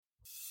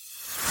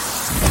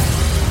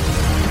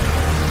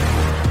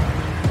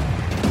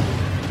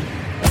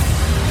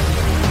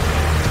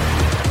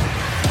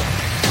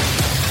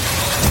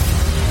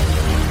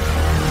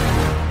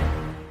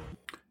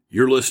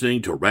You're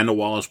listening to Randall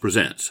Wallace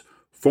Presents,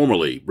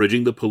 formerly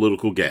Bridging the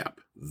Political Gap,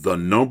 the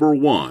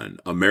 #1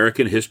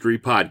 American history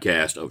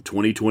podcast of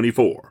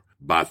 2024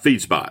 by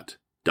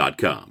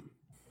Feedspot.com.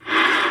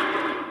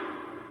 Mr.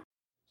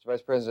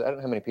 Vice President, I don't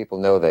know how many people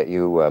know that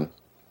you,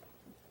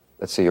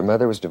 let's see, your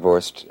mother was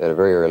divorced at a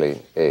very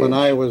early age. When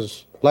I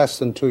was less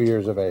than 2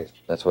 years of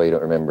age. That's why you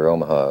don't remember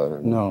Omaha.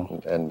 No.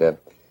 And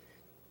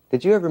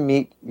did you ever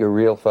meet your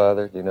real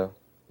father? Do you know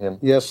him?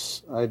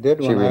 Yes, I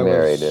did. She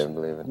remarried, I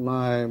believe it.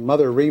 My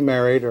mother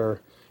remarried, or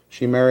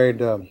she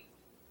married a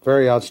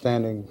very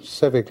outstanding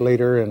civic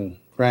leader in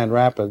Grand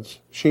Rapids.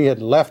 She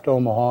had left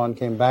Omaha and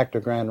came back to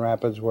Grand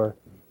Rapids where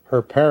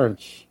her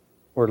parents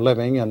were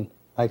living, and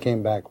I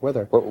came back with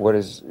her. What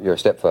is your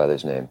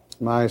stepfather's name?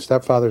 My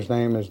stepfather's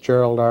name is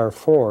GERALD R.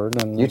 Ford.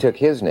 And you took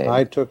his name?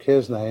 I took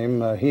his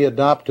name. He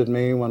adopted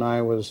me when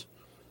I was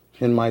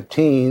in my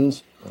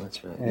teens. Oh,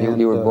 that's right.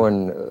 And, you were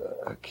born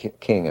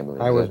King, I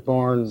believe. I was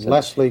born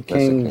Leslie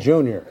King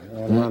Jr.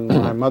 And when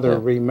my mother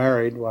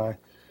remarried,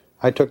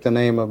 I took the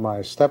name of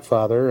my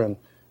stepfather. And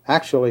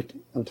actually,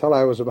 until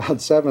I was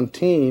about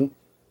 17,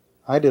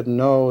 I didn't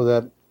know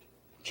that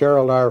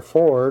GERALD R.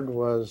 Ford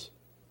was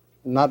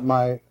not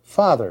my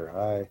father.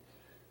 I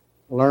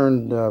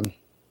learned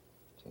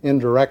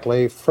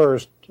indirectly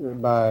first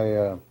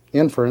by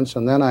inference,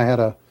 and then I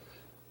had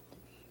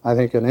I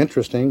think an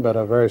interesting but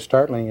a very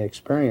startling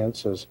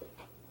experience as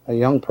a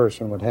young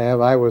person would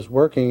have. I was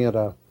working at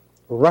a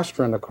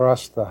restaurant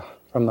across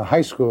from the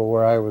high school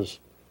where I was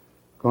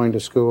going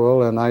to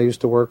school, and I used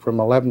to work from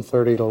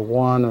 11:30 till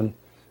 1 and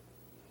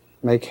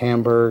make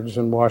hamburgers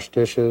and wash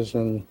dishes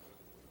and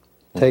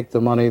take the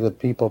money that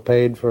people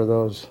paid for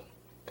those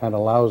kind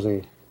of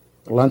lousy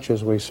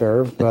lunches we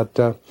served.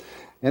 But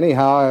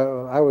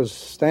anyhow, I was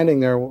standing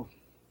there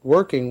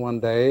working one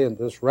day at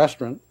this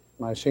restaurant,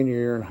 my senior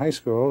year in high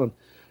school, and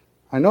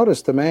I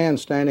noticed a man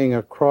standing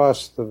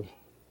across the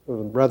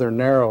rather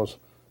narrow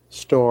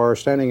store,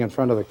 standing in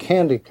front of the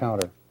candy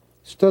counter.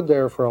 Stood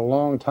there for a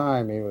long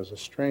time. He was a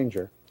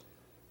stranger.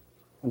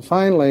 And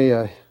finally,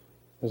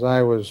 as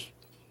I was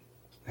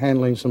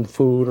handling some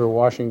food or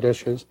washing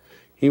dishes,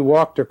 he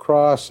walked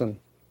across and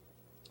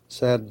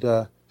said,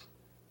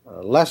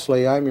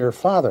 "Leslie, I'm your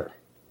father."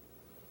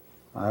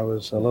 I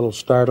was a little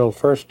startled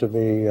first to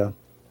be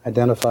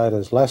identified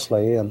as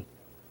Leslie, and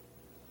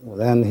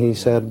then he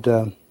said,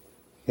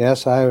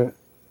 "Yes, I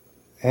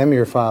am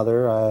your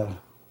father. I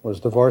was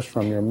divorced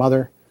from your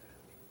mother."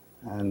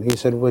 And he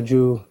said, "Would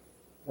you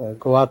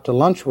go out to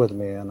lunch with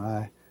me?" And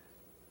I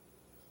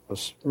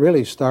was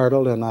really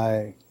startled, and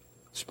I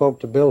spoke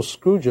to Bill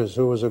Scrooges,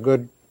 who was a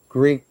good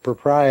Greek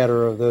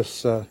proprietor of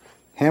this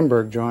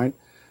hamburg joint.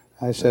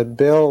 I said,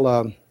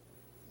 "Bill,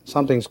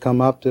 something's come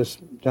up. This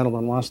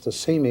gentleman wants to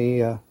see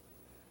me.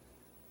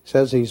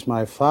 Says he's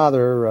my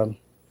father.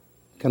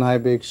 Can I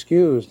be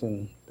excused?"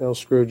 And Bill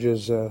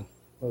Scrooges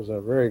was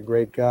a very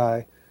great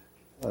guy.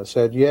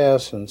 Said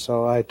yes, and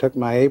so I took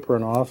my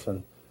apron off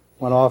and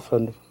went off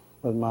with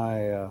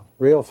my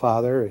real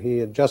father. He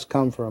had just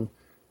come from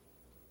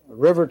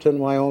Riverton,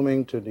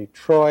 Wyoming, to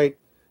Detroit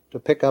to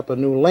pick up a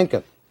new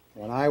Lincoln.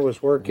 And I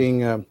was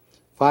working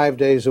 5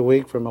 days a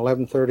week from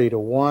 11:30 to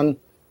 1,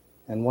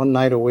 and one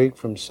night a week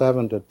from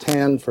 7 to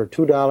 10 for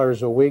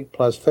 $2 a week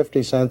plus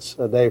 50 cents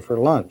a day for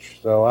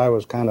lunch. So I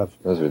was kind of...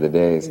 Those were the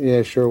days.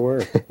 Yeah, sure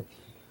were.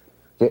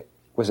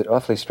 Was it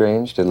awfully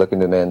strange to look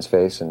into a man's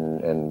face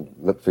and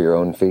look for your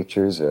own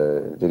features?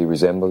 Did he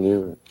resemble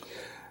you?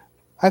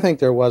 I think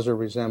there was a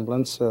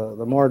resemblance.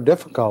 The more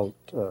difficult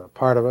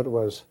part of it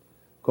was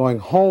going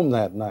home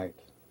that night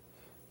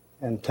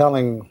and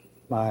telling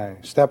my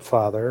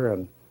stepfather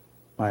and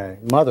my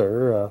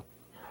mother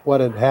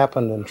what had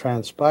happened and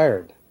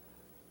transpired.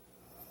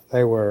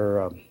 They were,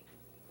 of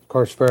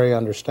course, very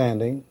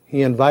understanding.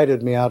 He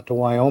invited me out to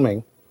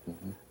Wyoming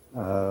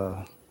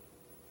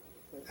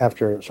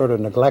after sort of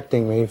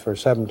neglecting me for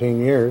 17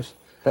 years.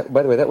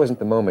 By the way, that wasn't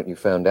the moment you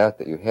found out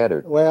that you had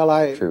a true father. Well,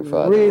 I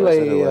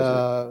really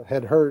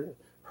had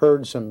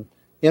heard some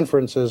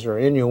inferences or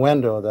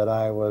innuendo that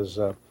I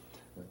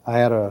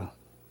had a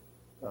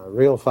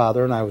real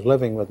father and I was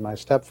living with my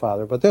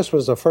stepfather. But this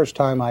was the first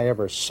time I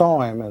ever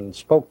saw him and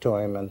spoke to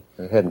him. And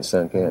it hadn't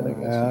sunk in, I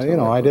guess.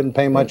 I didn't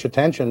pay much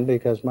attention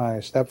because my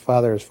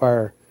stepfather, as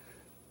far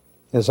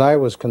as I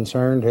was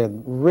concerned,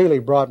 had really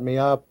brought me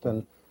up,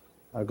 and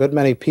a good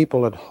many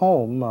people at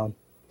home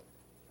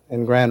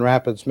in Grand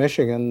Rapids,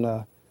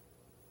 Michigan,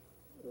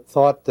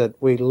 thought that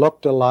we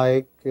looked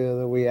alike,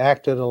 that we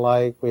acted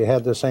alike, we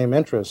had the same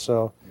interests.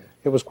 So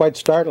it was quite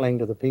startling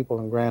to the people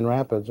in Grand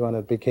Rapids when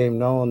it became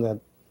known that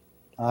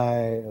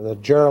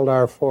GERALD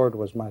R. Ford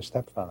was my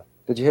stepfather.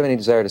 Did you have any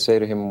desire to say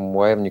to him,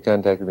 "Why haven't you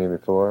contacted me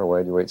before? Or why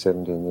did you wait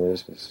 17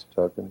 years to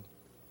talk to me?"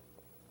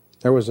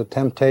 There was a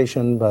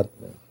temptation, but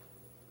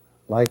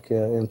like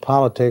in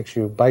politics,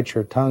 you bite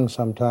your tongue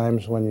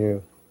sometimes when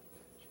you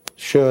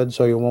should,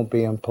 so you won't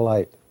be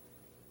impolite.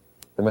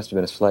 There must have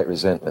been a slight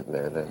resentment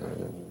there then.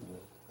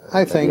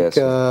 I think,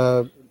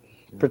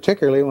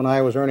 particularly when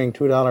I was earning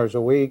 $2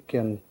 a week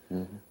and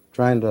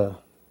trying to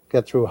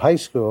get through high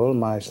school.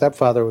 My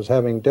stepfather was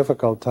having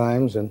difficult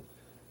times, and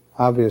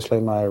obviously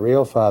my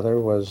real father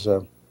was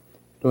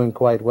doing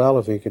quite well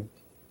if he could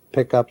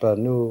pick up a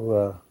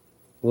new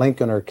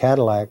Lincoln or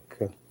Cadillac.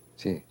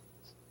 Gee,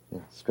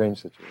 yeah,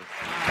 strange situation.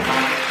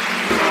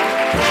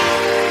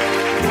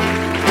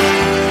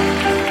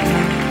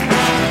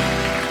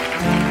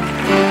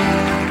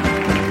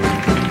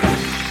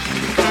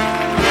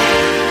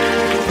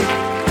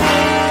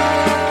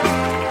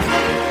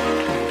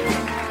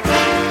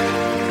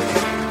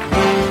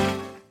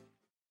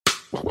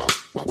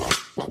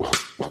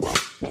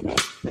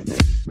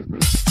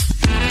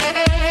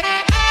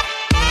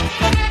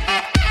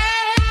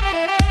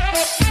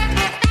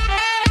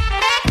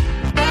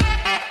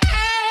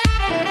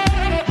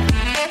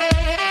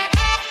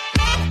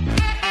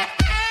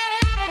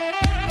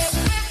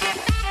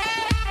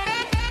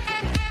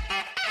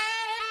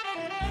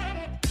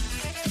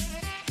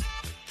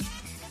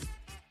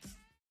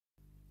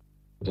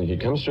 He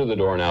comes through the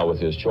door now with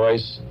his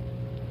choice,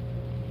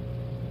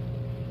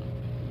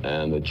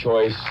 and the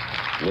choice,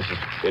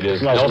 it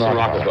is Nelson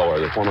Rockefeller,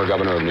 the former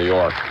governor of New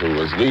York, who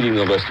was leading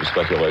the list of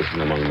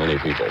speculation among many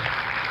people.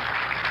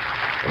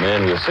 A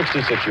man who is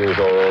 66 years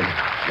old,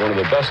 one of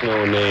the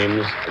best-known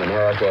names in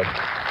America,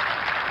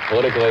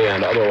 politically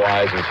and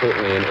otherwise, and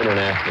certainly an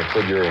international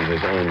figure in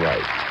his own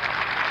right.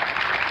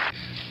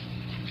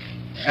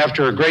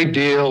 After a great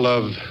deal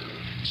of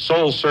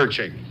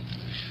soul-searching,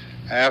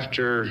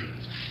 after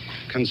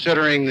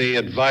considering the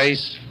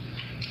advice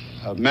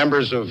of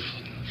members of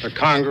the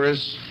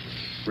Congress,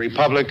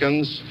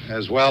 Republicans,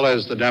 as well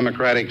as the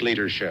Democratic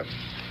leadership,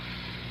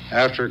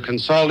 after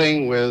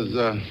consulting with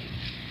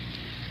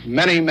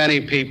many, many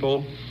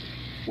people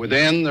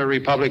within the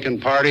Republican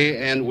Party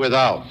and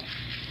without,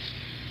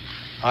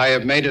 I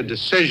have made a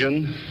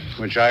decision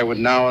which I would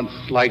now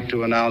like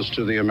to announce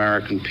to the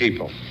American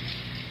people.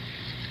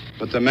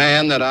 But the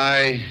man that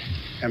I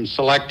am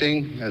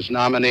selecting as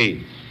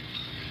nominee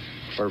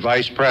for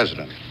vice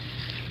president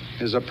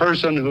is a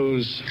person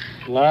whose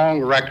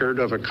long record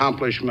of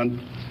accomplishment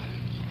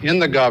in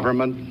the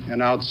government and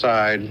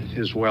outside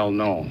is well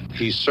known.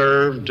 He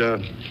served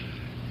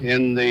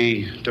in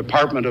the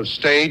Department of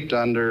State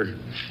under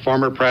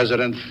former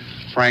President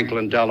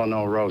Franklin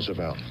Delano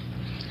Roosevelt.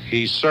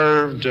 He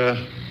served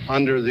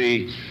under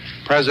the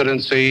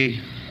presidency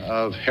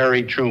of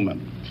Harry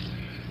Truman.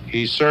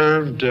 He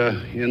served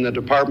in the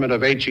Department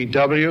of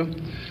HEW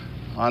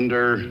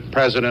under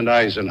President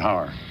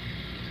Eisenhower.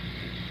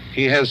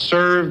 He has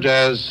served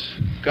as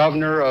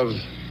governor of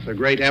the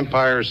great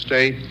empire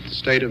state, the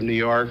state of New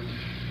York,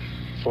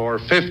 for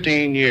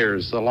 15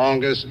 years, the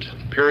longest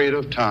period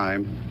of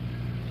time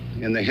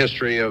in the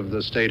history of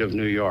the state of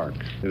New York.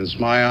 It is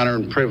my honor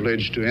and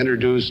privilege to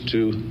introduce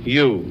to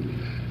you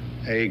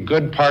a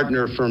good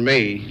partner for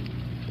me,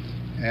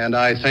 and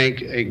I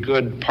think a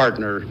good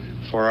partner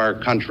for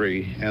our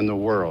country and the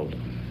world.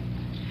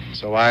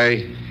 So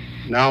I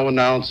now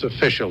announce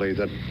officially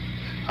that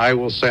I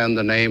will send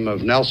the name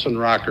of Nelson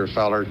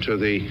Rockefeller to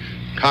the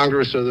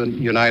Congress of the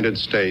United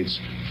States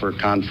for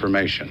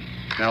confirmation.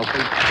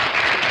 Nelson?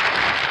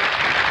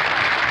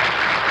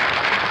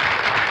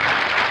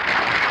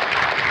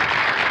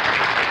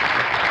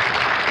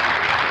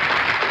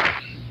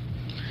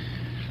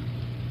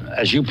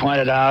 As you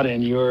pointed out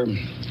in your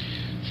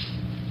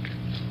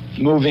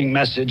moving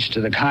message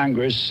to the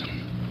Congress,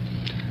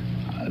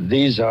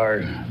 these are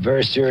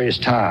very serious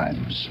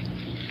times.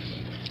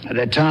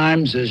 They're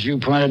times, as you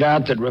pointed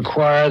out, that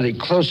require the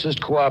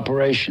closest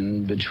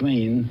cooperation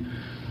between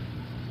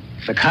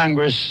the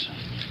Congress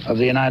of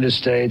the United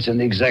States and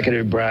the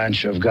executive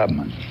branch of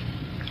government.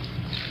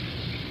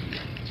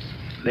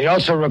 They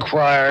also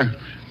require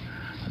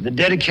the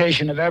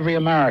dedication of every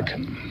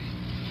American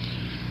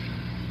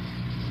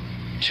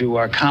to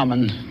our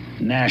common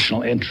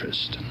national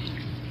interest.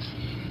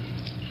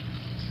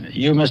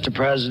 You, Mr.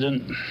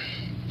 President,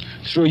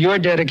 through your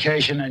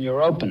dedication and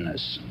your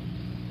openness,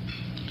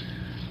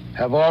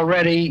 have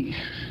already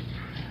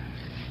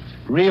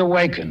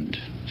reawakened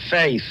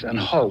faith and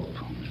hope.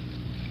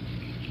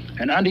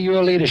 And under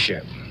your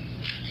leadership,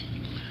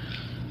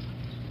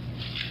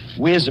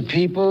 we as a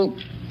people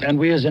and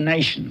we as a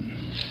nation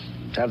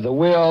have the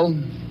will,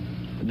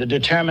 the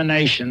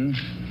determination,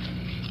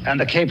 and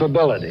the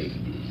capability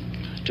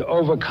to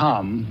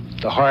overcome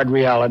the hard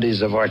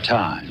realities of our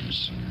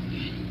times.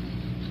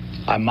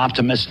 I'm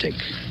optimistic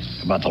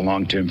about the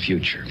long-term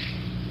future.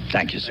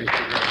 Thank you, sir.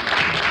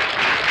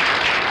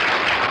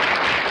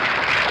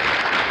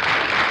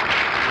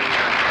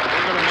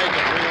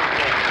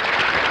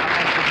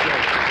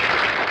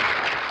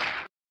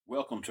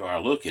 Welcome to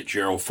our look at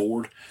Gerald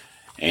Ford,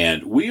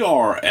 and we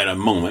are at a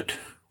moment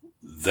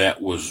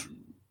that was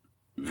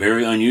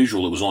very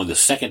unusual. It was only the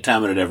second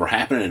time it had ever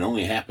happened, and it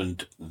only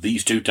happened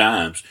these two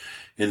times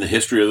in the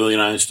history of the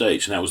United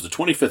States, and that was the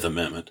 25th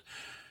Amendment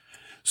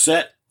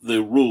set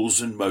the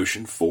rules in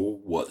motion for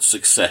what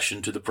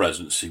succession to the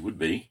presidency would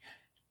be,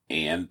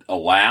 and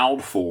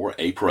allowed for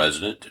a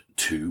president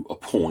to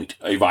appoint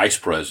a vice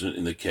president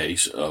in the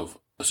case of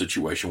a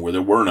situation where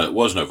there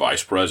was no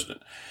vice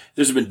president.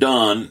 This has been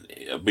done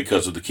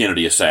because of the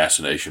Kennedy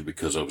assassination,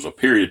 because it was a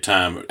period of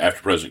time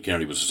after President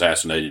Kennedy was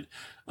assassinated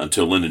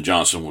until Lyndon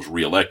Johnson was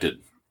reelected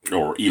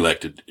or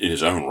elected in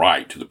his own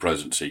right to the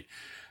presidency,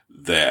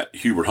 that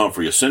Hubert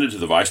Humphrey ascended to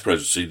the vice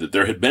presidency, that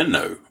there had been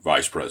no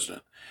vice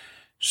president.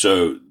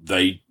 So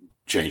they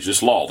changed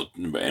this law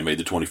and made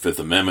the 25th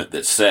Amendment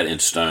that set in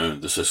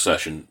stone the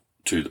succession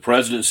to the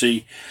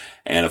presidency.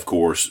 And of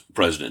course,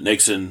 President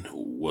Nixon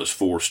was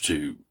forced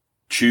to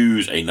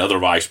choose another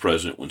vice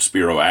president when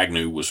Spiro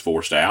Agnew was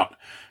forced out.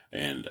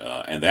 And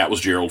that was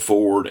Gerald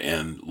Ford.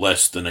 And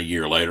less than a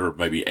year later,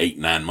 maybe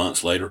 8-9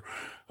 months later,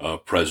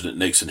 President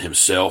Nixon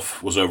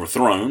himself was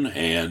overthrown,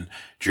 and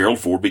Gerald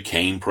Ford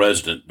became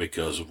president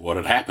because of what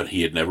had happened.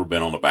 He had never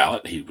been on the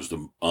ballot. He was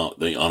the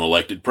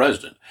unelected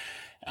president.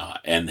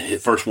 And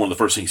one of the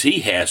first things he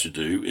has to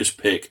do is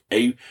pick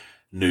a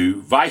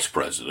new vice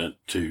president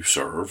to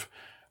serve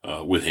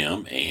with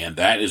him, and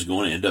that is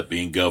going to end up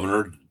being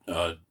Governor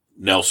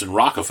Nelson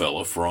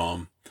Rockefeller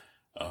from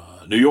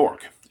New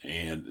York.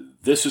 And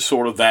this is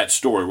sort of that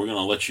story. We're going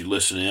to let you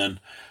listen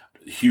in.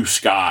 Hugh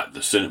Scott,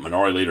 the Senate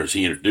Minority Leader, as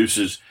he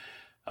introduces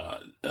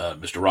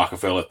Mr.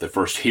 Rockefeller at the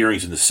first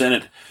hearings in the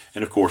Senate,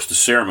 and of course the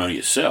ceremony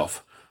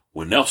itself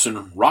when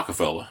Nelson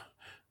Rockefeller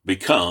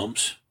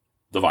becomes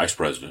the Vice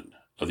President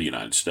of the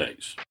United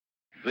States.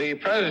 The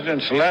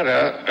President's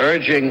letter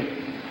urging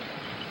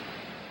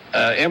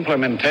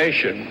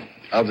implementation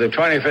of the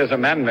 25th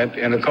Amendment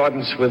in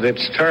accordance with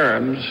its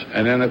terms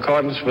and in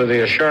accordance with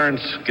the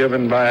assurance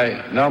given by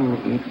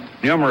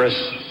numerous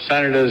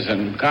senators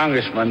and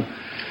congressmen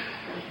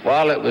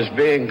while it was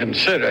being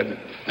considered,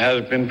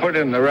 has been put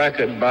in the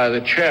record by the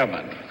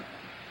chairman.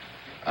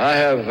 I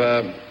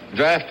have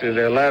drafted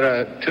a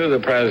letter to the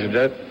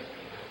President,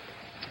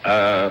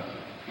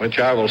 which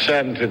I will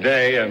send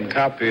today, and a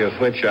copy of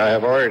which I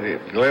have already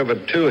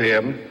delivered to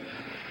him,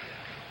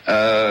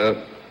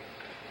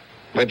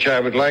 which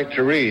I would like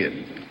to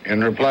read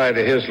in reply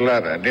to his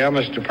letter. Dear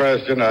Mr.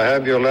 President, I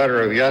have your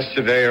letter of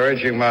yesterday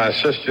urging my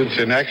assistance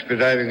in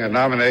expediting the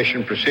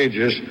nomination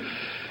procedures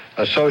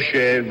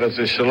associated with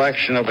the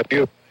selection of a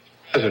new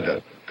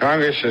president.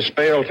 Congress has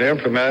failed to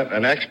implement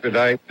and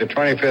expedite the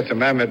 25th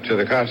Amendment to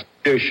the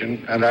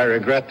Constitution, and I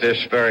regret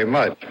this very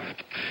much.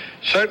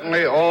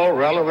 Certainly all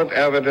relevant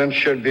evidence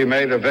should be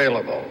made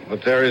available,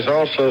 but there is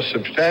also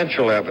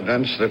substantial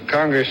evidence that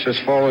Congress has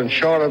fallen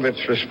short of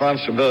its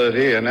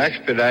responsibility in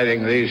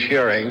expediting these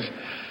hearings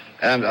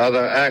and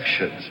other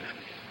actions.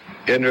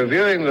 In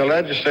reviewing the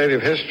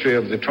legislative history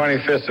of the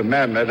 25th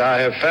Amendment, I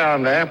have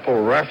found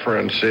ample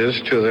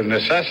references to the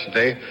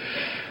necessity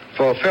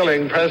for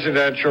filling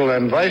presidential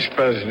and vice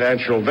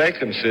presidential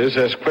vacancies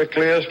as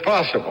quickly as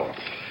possible.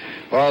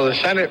 While the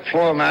Senate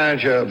floor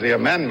manager of the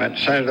amendment,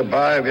 Senator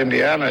Bayh of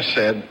Indiana,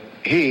 said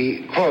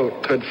he,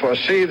 quote, could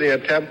foresee the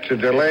attempt to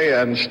delay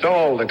and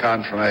stall the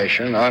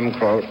confirmation,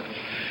 unquote,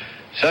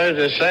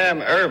 Senator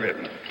Sam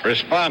Ervin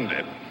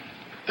responded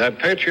that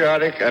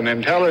patriotic and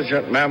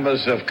intelligent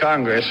members of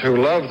Congress who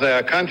love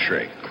their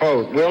country,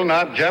 quote, will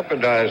not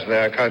jeopardize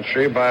their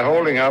country by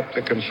holding up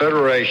the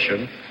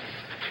consideration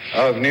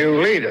of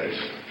new leaders.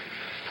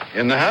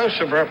 In the House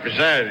of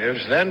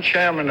Representatives, then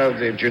chairman of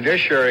the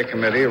Judiciary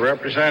Committee,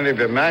 Representative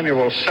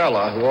Emanuel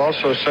Sella, who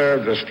also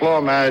served as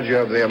floor manager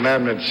of the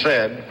amendment,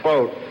 said,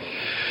 quote,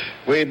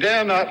 we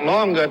dare not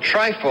longer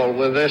trifle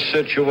with this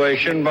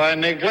situation by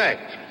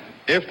neglect.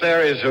 If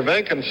there is a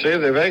vacancy,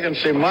 the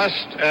vacancy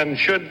must and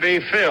should be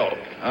filled,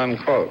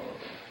 unquote.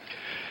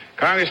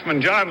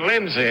 Congressman John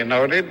Lindsay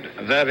noted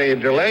that a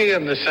delay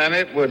in the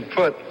Senate would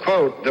put,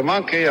 quote, the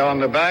monkey on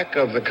the back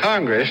of the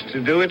Congress to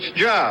do its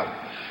job.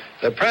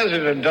 The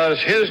President does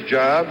his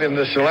job in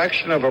the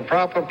selection of a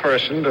proper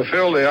person to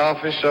fill the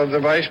office of the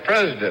Vice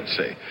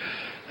Presidency.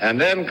 And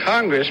then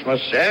Congress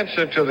must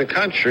answer to the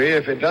country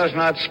if it does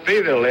not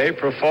speedily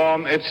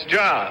perform its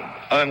job,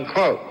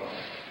 unquote.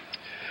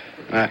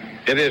 Now,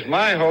 it is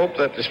my hope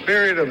that the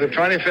spirit of the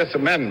 25th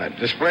Amendment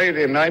displayed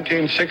in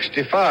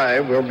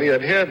 1965 will be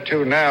adhered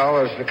to now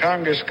as the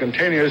Congress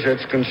continues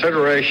its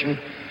consideration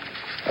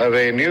of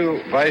a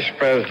new Vice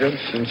President,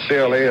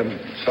 sincerely and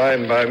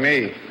signed by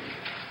me.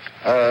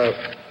 There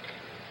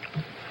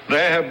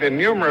have been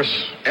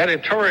numerous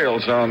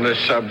editorials on this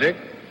subject,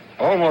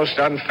 almost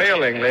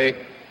unfailingly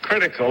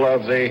critical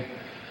of the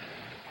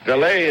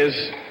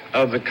delays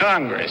of the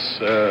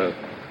Congress.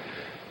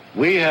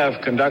 We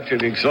have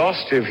conducted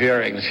exhaustive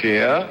hearings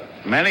here.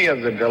 Many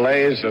of the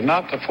delays are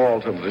not the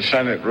fault of the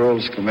Senate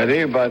Rules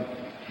Committee, but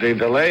the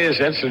delays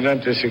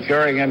incident to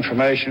securing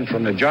information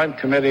from the Joint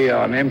Committee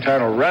on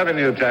Internal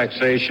Revenue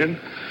Taxation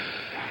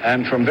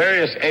and from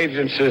various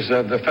agencies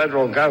of the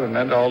federal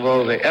government,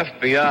 although the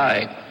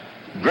FBI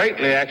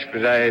greatly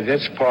expedited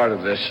its part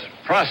of this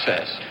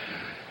process.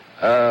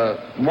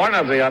 One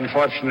of the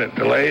unfortunate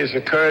delays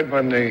occurred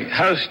when the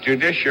House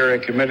Judiciary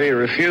Committee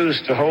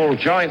refused to hold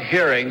joint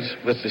hearings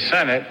with the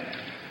Senate,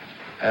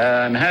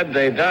 and had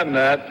they done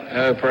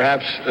that,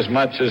 perhaps as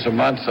much as a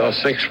month or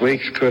 6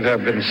 weeks could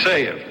have been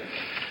saved.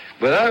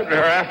 Without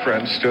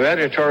reference to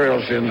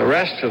editorials in the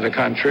rest of the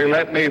country,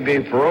 let me be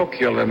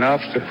parochial enough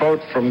to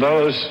quote from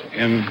those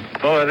in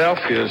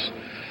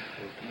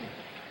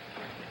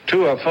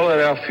two of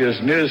Philadelphia's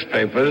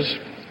newspapers,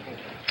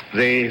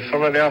 the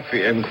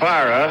Philadelphia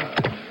Inquirer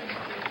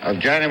of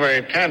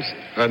November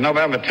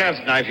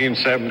 10th,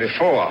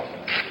 1974.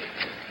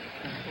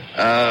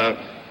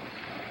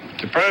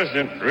 The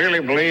president really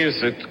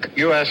believes that the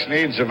U.S.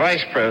 needs a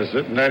vice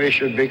president and that he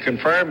should be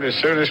confirmed as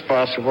soon as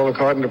possible,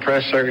 according to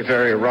Press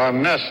Secretary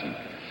Ron Nesson.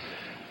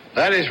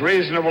 That is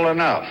reasonable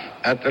enough.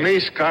 At the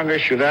least,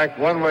 Congress should act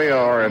one way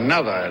or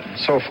another, and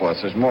so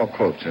forth. There's more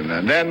quotes in there.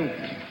 And then,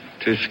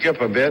 to skip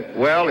a bit,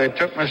 well, it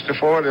took Mr.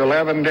 Ford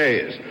 11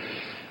 days.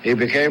 He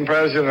became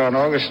president on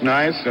August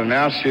 9th and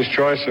announced his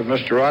choice of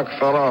Mr.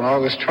 Rockefeller on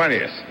August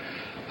 20th.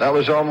 That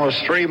was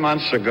almost 3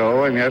 months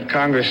ago, and yet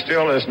Congress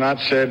still has not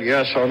said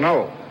yes or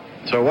no.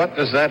 So what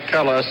does that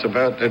tell us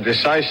about the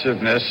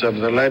decisiveness of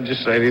the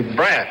legislative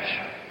branch?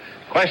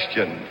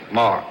 Question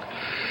mark.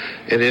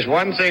 It is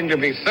one thing to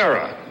be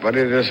thorough, but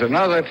it is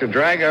another to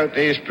drag out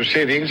these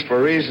proceedings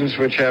for reasons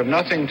which have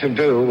nothing to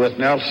do with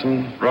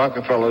Nelson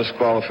Rockefeller's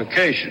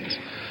qualifications.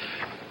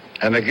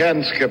 And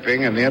again,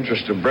 skipping in the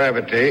interest of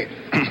brevity,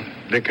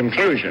 the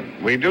conclusion.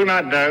 We do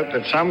not doubt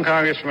that some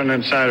congressmen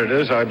and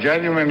senators are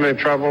genuinely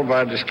troubled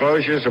by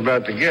disclosures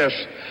about the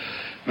gifts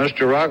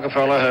Mr.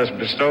 Rockefeller has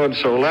bestowed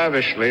so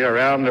lavishly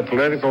around the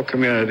political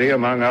community,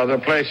 among other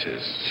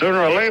places. Sooner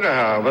or later,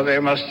 however, they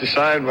must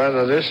decide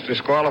whether this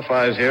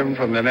disqualifies him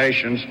from the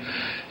nation's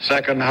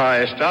second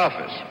highest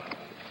office.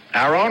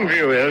 Our own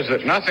view is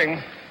that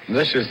nothing,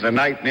 this is the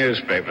night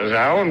newspapers,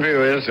 our own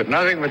view is that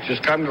nothing which has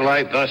come to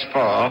light thus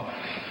far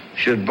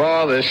should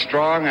bar this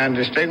strong and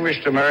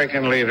distinguished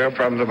American leader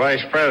from the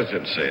vice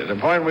presidency. The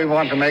point we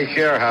want to make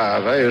here,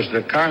 however, is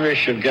that Congress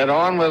should get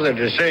on with the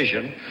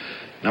decision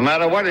no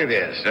matter what it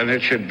is, and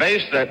it should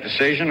base that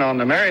decision on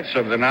the merits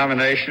of the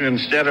nomination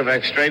instead of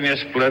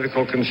extraneous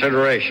political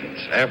considerations.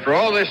 After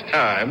all this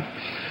time,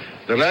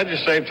 the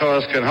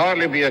legislators can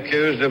hardly be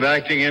accused of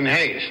acting in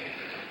haste.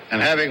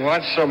 And having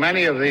watched so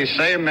many of these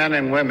same men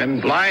and women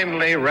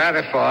blindly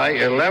ratify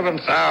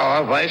 11th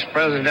hour vice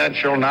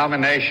presidential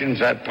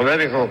nominations at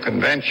political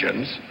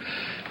conventions,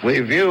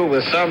 we view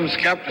with some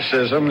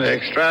skepticism the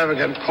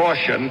extravagant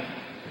caution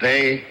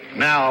they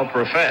now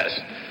profess.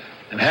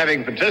 And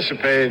having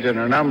participated in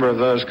a number of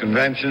those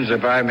conventions,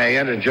 if I may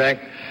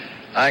interject,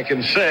 I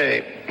can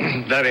say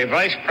that a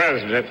vice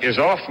president is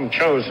often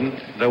chosen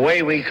the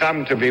way we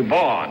come to be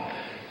born,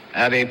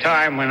 at a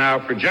time when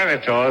our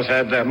progenitors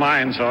had their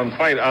minds on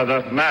quite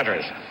other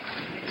matters.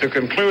 To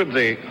conclude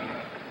the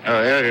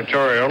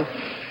editorial,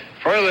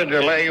 further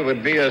delay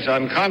would be as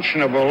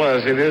unconscionable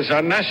as it is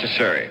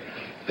unnecessary.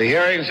 The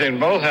hearings in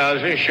both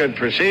houses should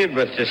proceed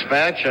with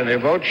dispatch, and a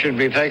vote should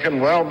be taken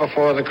well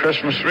before the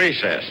Christmas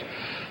recess.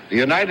 The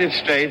United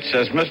States,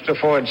 as Mr.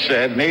 Ford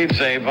said, needs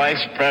a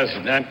vice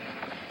president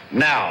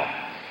now.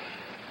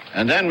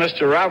 And then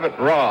Mr. Robert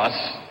Roth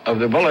of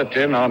the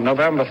Bulletin on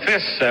November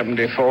 5th,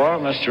 74.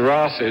 Mr.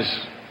 Roth is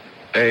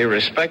a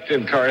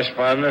respected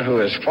correspondent who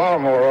is far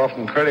more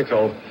often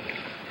critical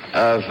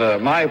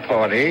of my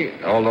party,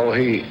 although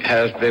he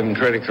has been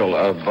critical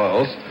of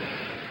both.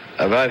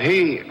 But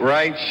he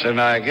writes,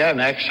 and I again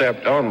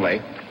accept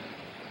only,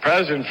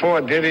 President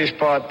Ford did his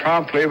part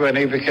promptly when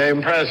he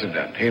became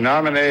president. He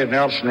nominated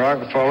Nelson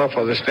Rockefeller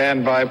for the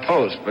standby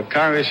post, but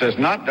Congress has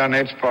not done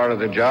its part of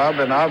the job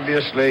and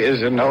obviously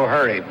is in no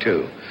hurry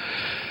to.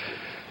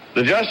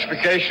 The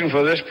justification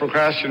for this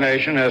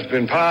procrastination has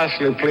been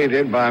piously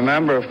pleaded by a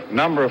member of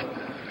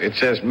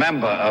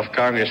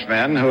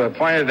congressmen who have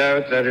pointed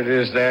out that it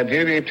is their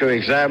duty to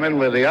examine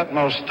with the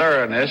utmost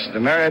thoroughness the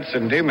merits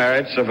and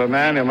demerits of a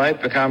man who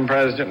might become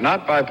president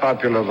not by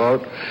popular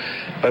vote,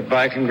 but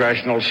by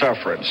congressional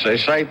sufferance. They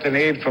cite the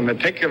need for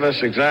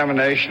meticulous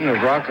examination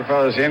of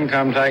Rockefeller's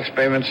income tax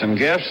payments and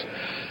gifts,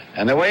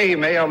 and the way he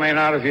may or may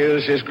not have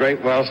used his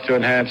great wealth to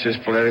enhance his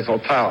political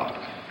power.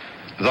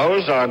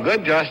 Those are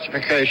good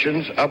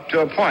justifications up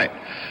to a point,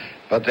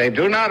 but they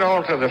do not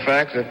alter the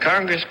fact that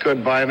Congress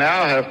could by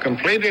now have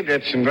completed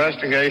its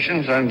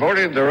investigations and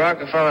voted the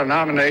Rockefeller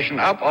nomination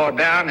up or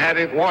down had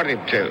it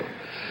wanted to.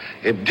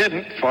 It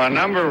didn't for a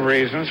number of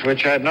reasons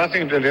which had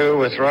nothing to do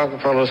with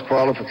Rockefeller's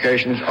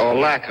qualifications or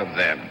lack of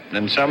them.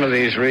 And some of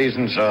these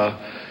reasons are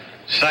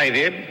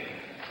cited,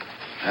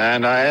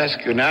 and I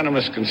ask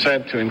unanimous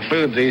consent to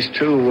include these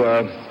two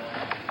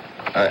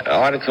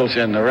articles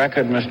in the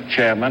record, Mr.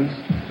 Chairman.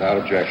 Without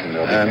objection,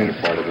 they'll be made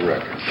a part of the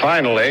record.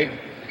 Finally,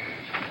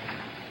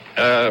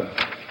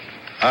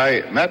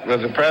 I met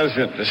with the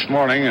president this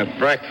morning at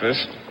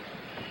breakfast,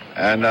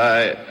 and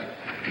I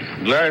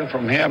learned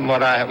from him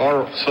what I have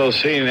also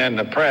seen in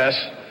the press,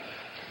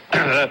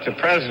 that the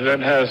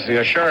president has the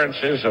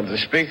assurances of the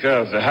Speaker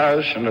of the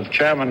House and of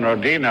Chairman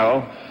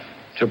Rodino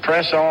to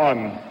press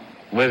on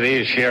with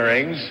these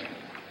hearings,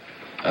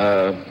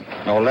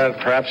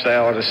 perhaps I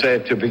ought to say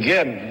to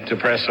begin to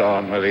press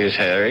on with these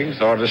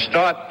hearings, or to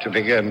start to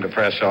begin to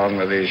press on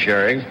with these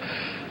hearings.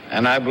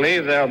 And I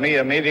believe there'll be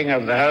a meeting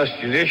of the House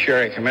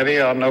Judiciary Committee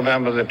on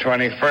November the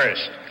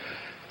 21st.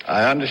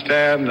 I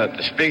understand that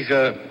the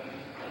Speaker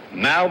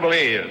now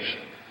believes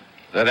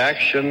that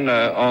action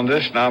on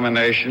this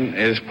nomination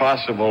is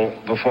possible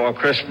before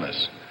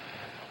Christmas.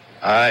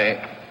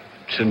 I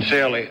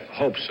sincerely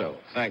hope so.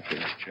 Thank you,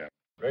 Mr. Chairman.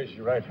 Raise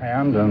your right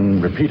hand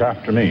and repeat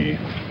after me.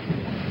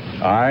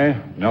 I,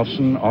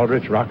 Nelson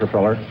Aldrich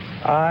Rockefeller,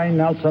 I,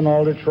 Nelson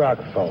Aldrich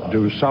Rockefeller,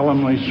 do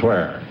solemnly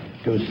swear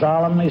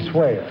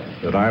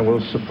that I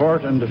will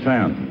support and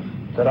defend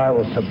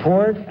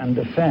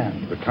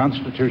the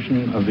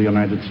Constitution of the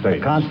United States.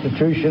 The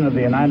Constitution of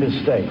the United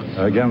States.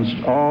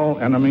 Against all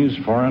enemies,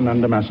 foreign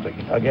and domestic.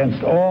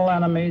 Against all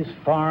enemies,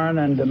 foreign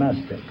and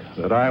domestic.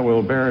 That I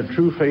will bear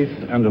true faith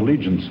and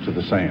allegiance to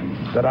the same.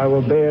 That I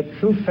will bear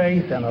true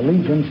faith and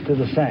allegiance to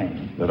the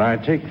same. That I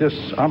take this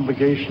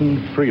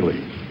obligation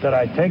freely. That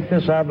I take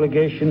this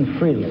obligation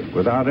freely.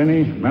 Without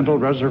any mental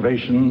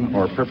reservation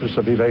or purpose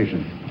of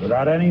evasion.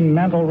 Without any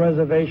mental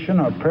reservation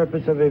or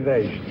purpose of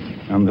evasion.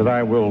 And that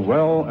I will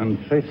well and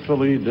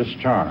faithfully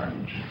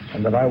discharge.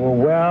 And that I will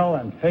well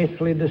and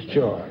faithfully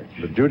discharge.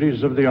 The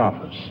duties of the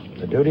office.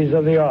 The duties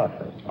of the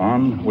office.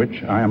 On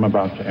which I am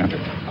about to enter.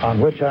 On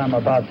which I am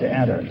about to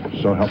enter.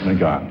 So help me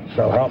God.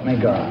 So help me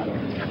God.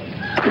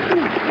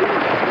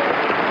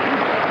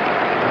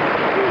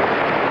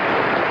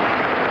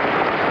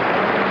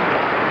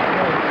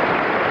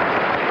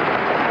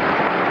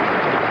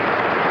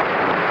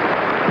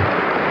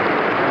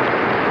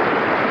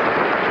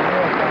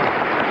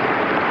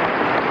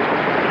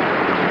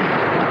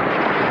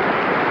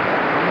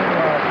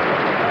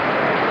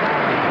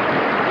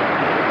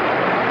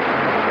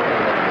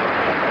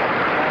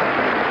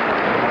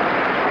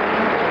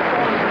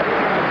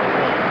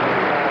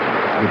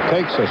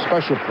 It takes a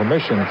special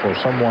permission for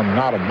someone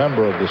not a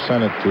member of the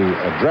Senate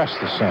to address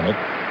the Senate,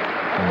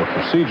 and the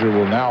procedure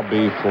will now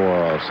be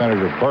for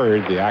Senator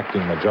Byrd, the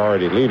acting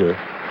majority leader,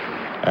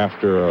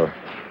 after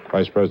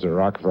Vice President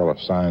Rockefeller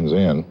signs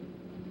in,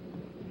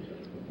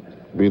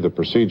 be the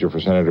procedure for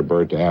Senator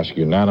Byrd to ask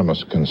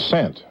unanimous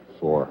consent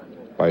for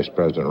Vice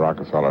President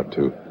Rockefeller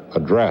to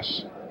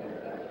address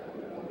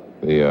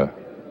the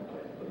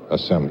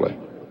Assembly.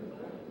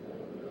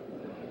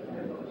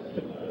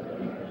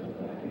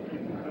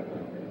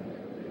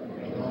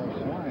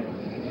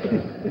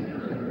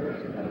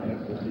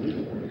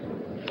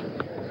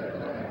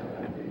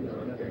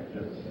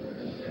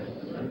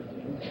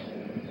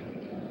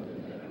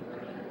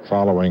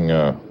 Following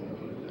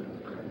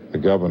the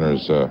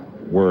governor's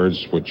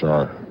words, which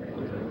are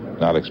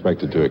not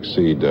expected to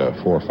exceed 4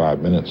 or 5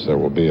 minutes, there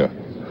will be a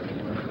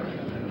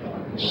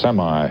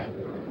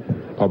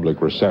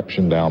semi-public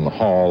reception down the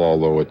hall,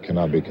 although it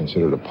cannot be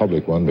considered a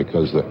public one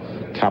because the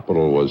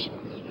Capitol was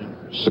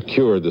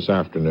secured this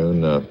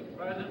afternoon,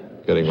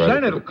 getting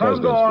ready for the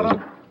president's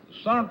visit.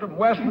 The senator from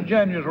West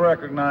Virginia is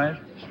recognized.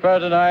 Mr.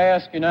 President, I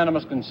ask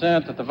unanimous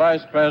consent that the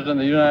Vice President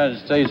of the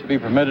United States be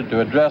permitted to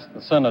address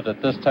the Senate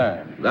at this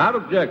time. Without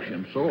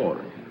objection, so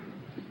ordered.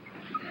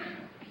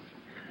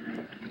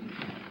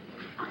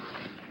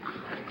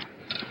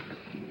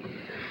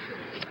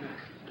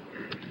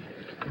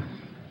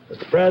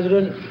 Mr.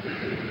 President,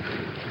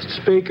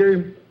 Mr.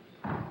 Speaker,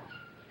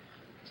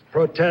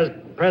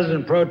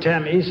 President Pro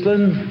Tem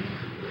Eastland,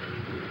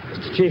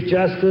 Mr. Chief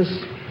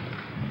Justice,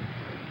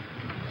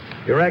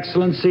 Your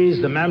Excellencies,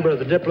 the member of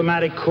the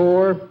Diplomatic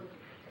Corps,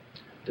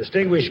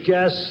 distinguished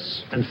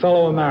guests, and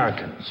fellow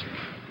Americans.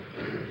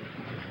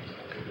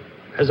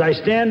 As I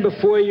stand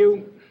before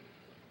you,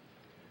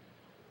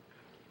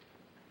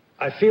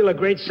 I feel a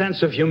great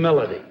sense of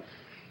humility.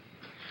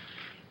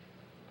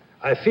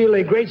 I feel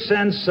a great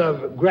sense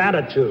of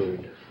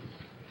gratitude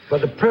for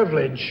the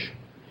privilege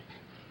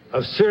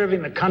of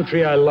serving the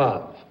country I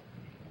love.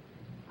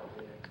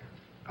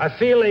 I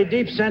feel a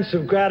deep sense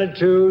of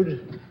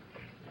gratitude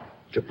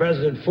to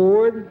President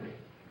Ford,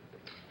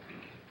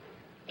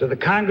 to the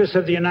Congress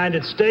of the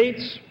United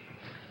States,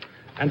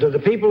 and to the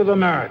people of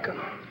America.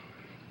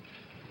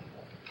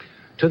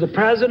 To the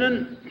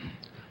President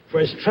for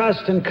his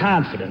trust and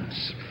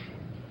confidence,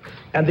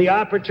 and the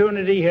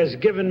opportunity he has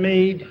given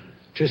me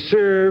to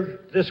serve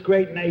this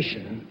great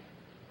nation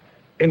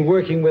in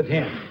working with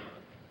him.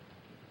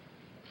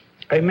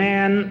 A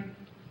man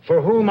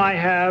for whom I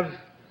have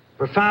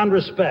profound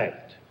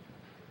respect,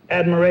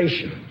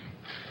 admiration,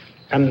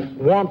 and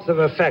warmth of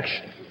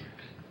affection.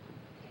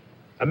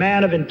 A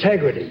man of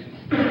integrity,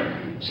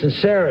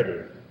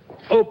 sincerity,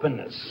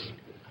 openness,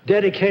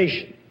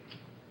 dedication.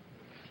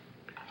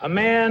 A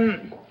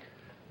man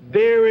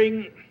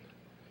bearing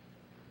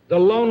the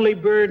lonely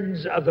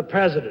burdens of the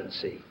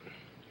presidency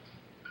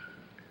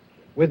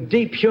with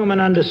deep human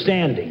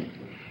understanding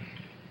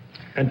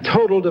and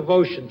total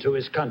devotion to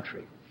his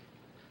country.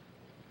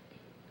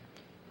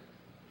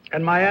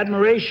 And my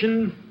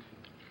admiration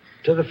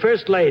to the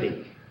First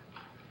Lady,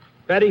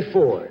 Betty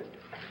Ford,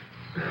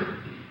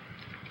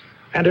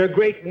 and her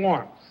great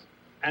warmth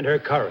and her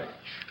courage.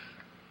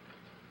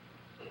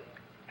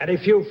 And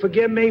if you'll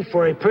forgive me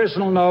for a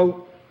personal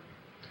note,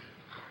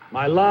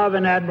 my love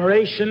and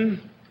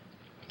admiration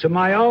to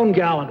my own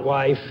gallant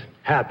wife,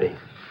 Happy.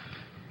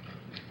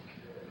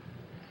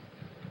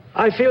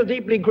 I feel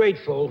deeply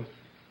grateful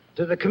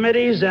to the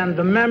committees and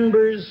the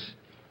members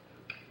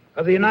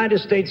of the United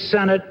States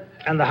Senate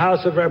and the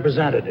House of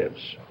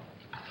Representatives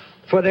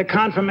for their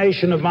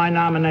confirmation of my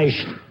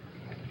nomination.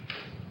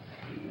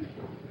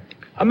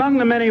 Among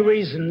the many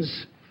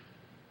reasons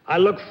I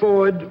look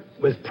forward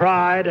with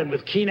pride and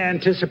with keen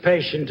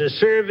anticipation to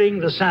serving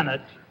the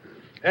Senate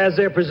as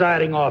their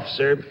presiding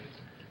officer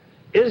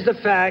is the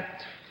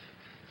fact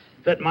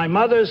that my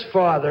mother's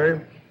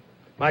father,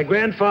 my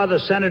grandfather,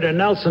 Senator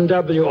Nelson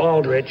W.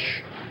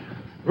 Aldrich,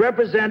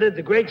 represented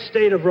the great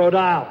state of Rhode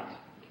Island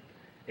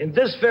in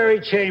this very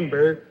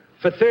chamber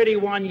for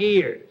 31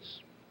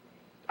 years,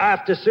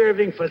 after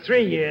serving for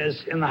 3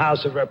 years in the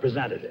House of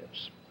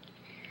Representatives.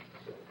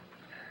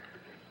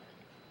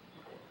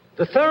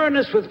 The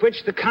thoroughness with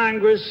which the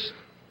Congress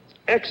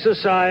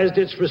exercised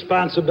its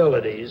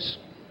responsibilities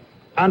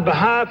on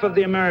behalf of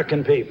the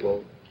American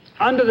people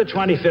under the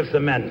 25th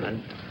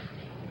Amendment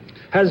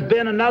has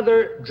been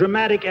another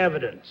dramatic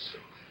evidence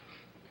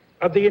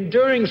of the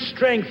enduring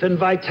strength and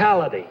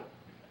vitality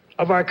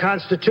of our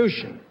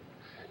Constitution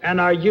and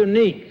our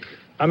unique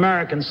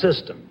American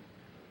system.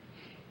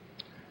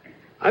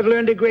 I've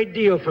learned a great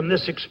deal from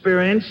this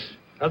experience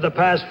of the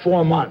past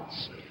 4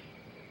 months,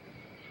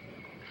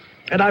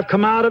 and I've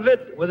come out of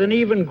it with an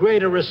even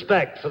greater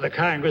respect for the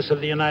Congress of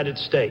the United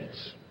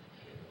States,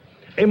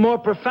 a more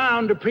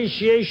profound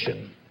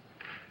appreciation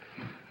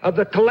of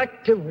the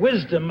collective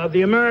wisdom of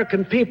the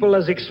American people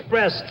as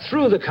expressed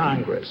through the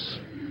Congress,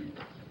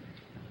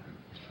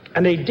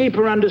 and a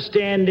deeper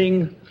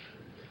understanding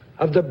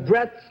of the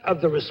breadth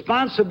of the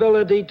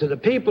responsibility to the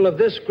people of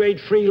this great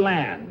free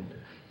land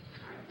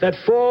that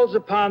falls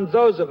upon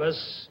those of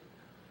us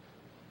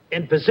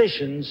in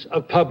positions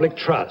of public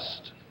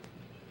trust.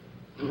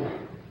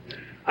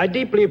 I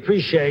deeply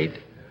appreciate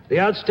the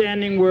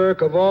outstanding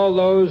work of all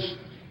those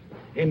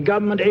in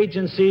government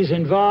agencies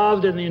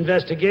involved in the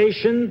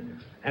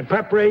investigation and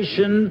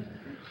preparation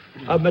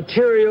of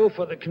material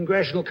for the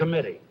congressional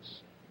committees.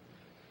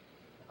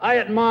 I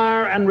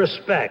admire and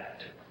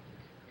respect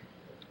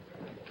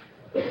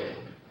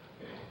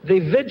the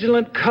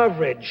vigilant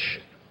coverage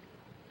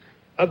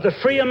of the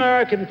free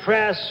American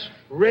press,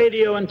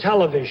 radio, and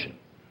television,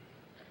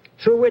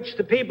 through which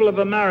the people of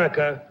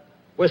America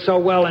were so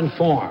well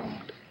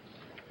informed.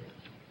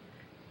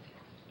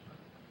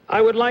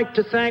 I would like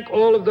to thank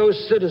all of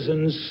those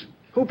citizens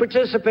who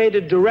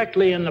participated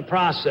directly in the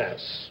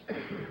process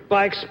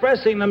by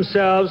expressing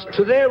themselves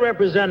to their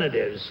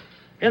representatives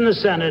in the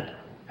Senate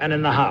and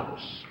in the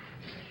House,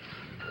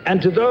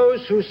 and to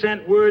those who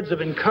sent words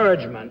of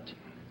encouragement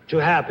to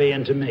Happy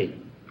and to me.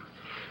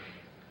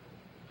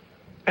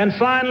 And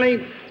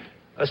finally,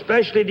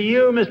 especially to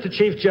you, Mr.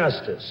 Chief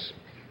Justice,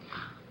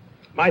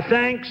 my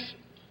thanks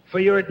for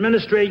your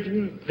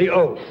administering the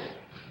oath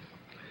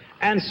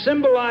and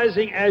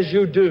symbolizing as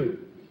you do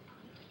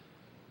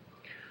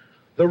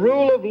the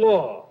rule of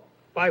law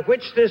by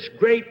which this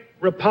great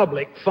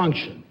republic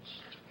functions.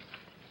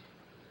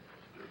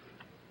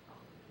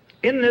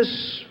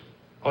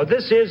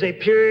 This is a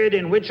period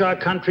in which our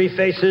country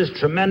faces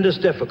tremendous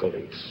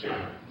difficulties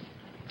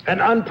and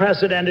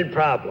unprecedented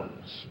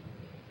problems,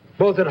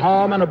 both at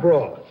home and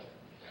abroad.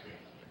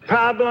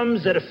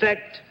 Problems that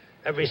affect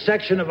every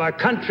section of our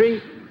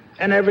country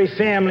and every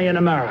family in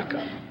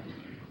America.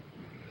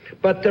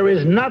 But there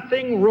is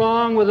nothing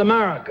wrong with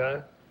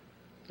America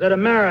that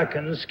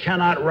Americans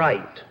cannot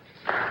right.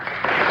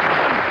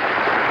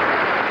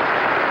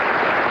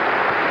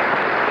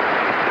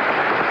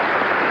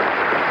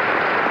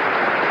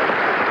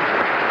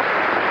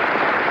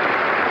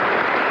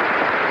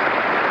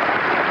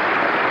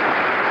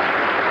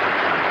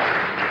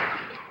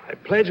 I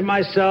pledge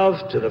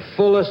myself to the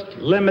fullest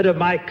limit of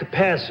my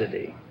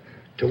capacity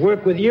to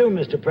work with you,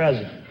 Mr.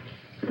 President,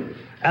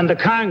 and the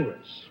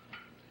Congress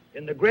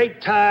in the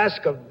great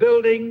task of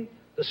building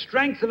the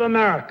strength of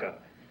America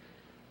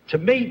to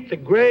meet the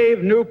grave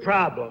new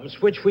problems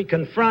which we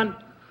confront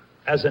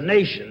as a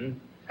nation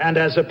and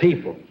as a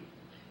people.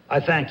 I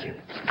thank you.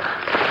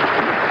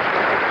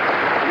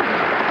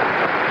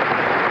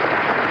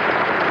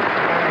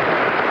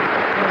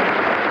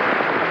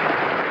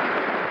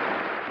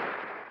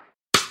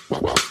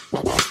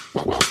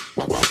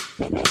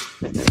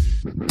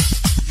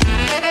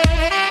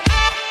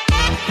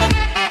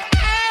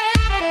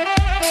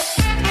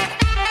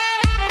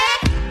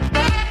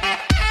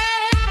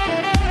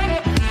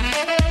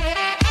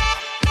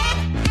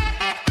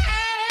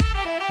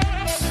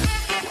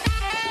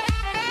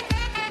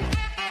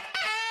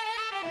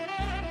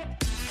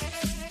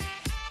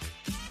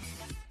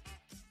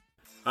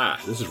 Hi,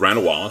 this is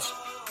Randall Wallace,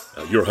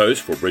 your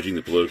host for Bridging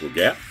the Political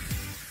Gap.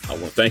 I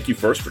want to thank you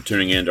first for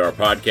tuning in to our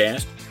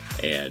podcast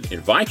and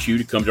invite you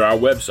to come to our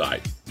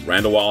website,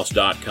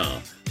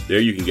 randallwallace.com.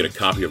 There you can get a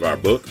copy of our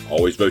book,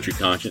 Always Vote Your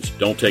Conscience,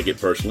 Don't Take It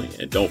Personally,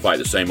 and Don't Fight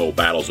the Same Old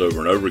Battles Over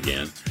and Over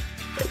Again,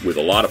 with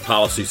a lot of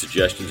policy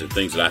suggestions and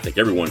things that I think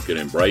everyone could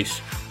embrace,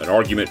 an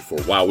argument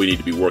for why we need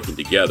to be working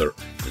together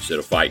instead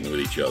of fighting with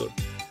each other.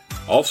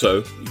 Also,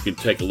 you can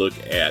take a look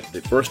at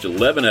the first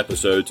 11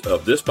 episodes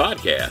of this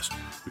podcast,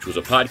 which was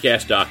a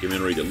podcast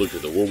documentary that looked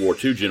at the World War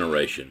II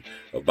generation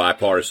of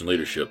bipartisan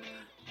leadership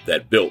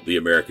that built the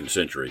American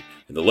century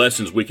and the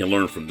lessons we can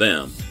learn from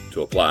them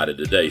to apply to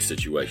today's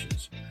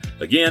situations.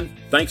 Again,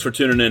 thanks for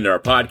tuning in to our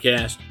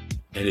podcast.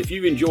 And if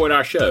you've enjoyed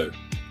our show,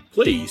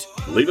 please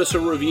leave us a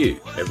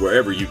review at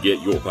wherever you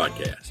get your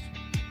podcast.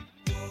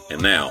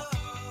 And now,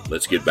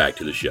 let's get back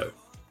to the show.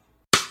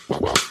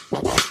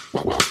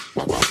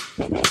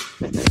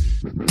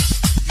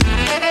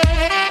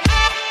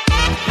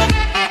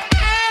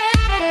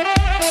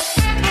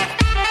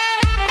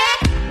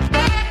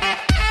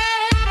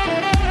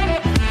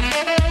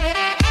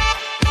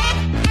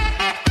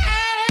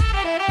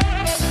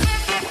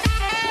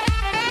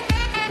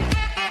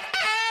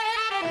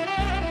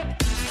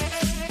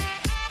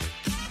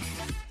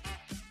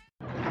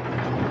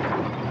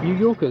 New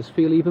Yorkers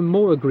feel even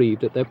more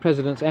aggrieved at their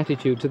president's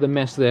attitude to the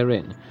mess they're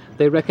in.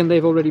 They reckon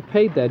they've already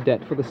paid their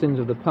debt for the sins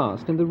of the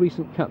past in the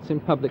recent cuts in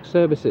public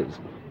services.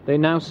 They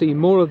now see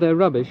more of their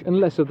rubbish and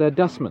less of their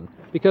dustmen,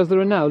 because there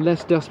are now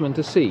less dustmen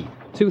to see.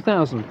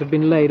 2,000 have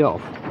been laid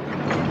off.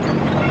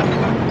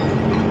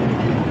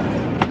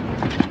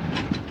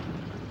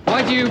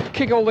 Why do you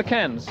kick all the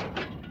cans?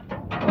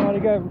 Well, they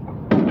got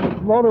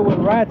loaded with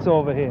rats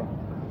over here.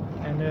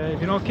 And if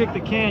you don't kick the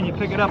can, you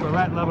pick it up, a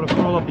rat liable to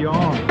crawl up your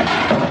arm.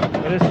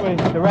 So this way,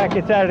 the rat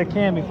gets out of the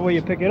can before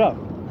you pick it up.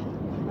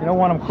 You don't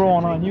want them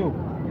crawling on you.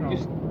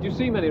 Do you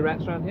see many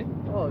rats around here?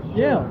 Oh, sure.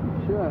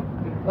 Yeah. Sure.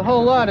 The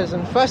whole lot is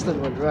infested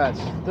with rats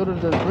due to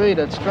the debris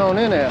that's thrown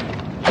in there.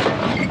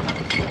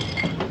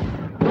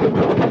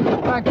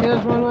 In fact,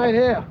 here's one right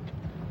here.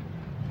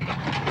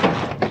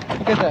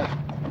 Look at that.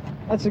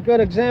 That's a good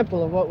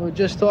example of what we were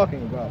just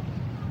talking about.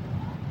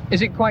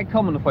 Is it quite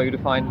common for you to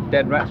find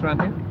dead rats around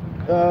here?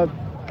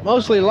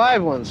 Mostly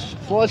live ones.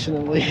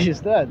 Fortunately, he's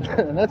dead.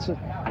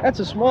 That's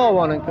a small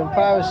one in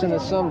comparison to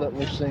some that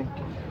we've seen.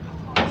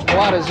 The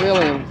lot is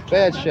really in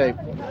bad shape.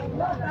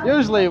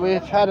 Usually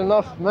we've had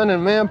enough men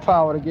and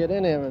manpower to get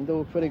in here and do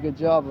a pretty good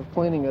job of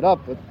cleaning it up,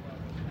 but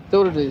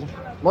due to the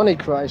money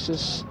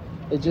crisis,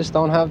 they just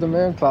don't have the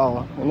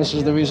manpower, and this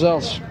is the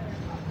results.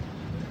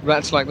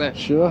 Rats like that?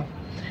 Sure.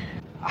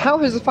 How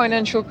has the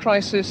financial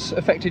crisis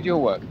affected your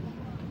work?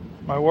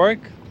 My work?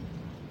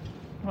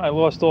 I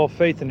lost all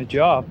faith in the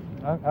job.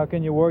 How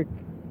can you work,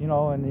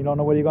 and you don't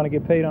know whether you're going to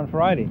get paid on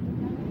Friday?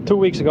 2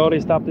 weeks ago, they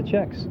stopped the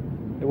checks.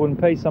 They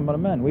wouldn't pay some of the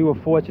men. We were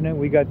fortunate.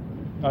 We got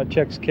our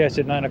checks cashed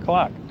at 9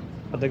 o'clock.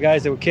 But the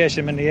guys that were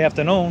cashing them in the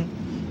afternoon,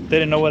 they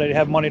didn't know whether they'd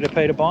have money to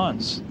pay the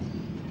bonds.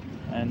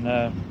 And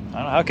I don't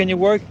know, how can you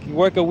work? You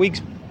work a week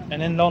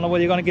and then don't know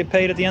whether you're going to get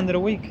paid at the end of the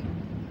week.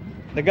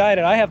 The guy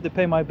that I have to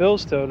pay my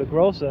bills to, the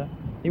grocer,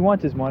 he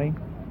wants his money.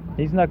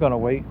 He's not going to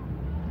wait.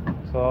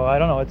 So I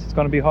don't know. It's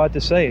going to be hard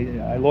to say.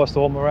 I lost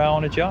all morale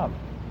on the job.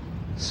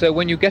 So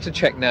when you get a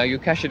check now, you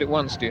cash it at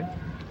once, do you?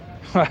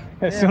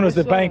 As soon as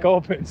the bank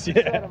opens,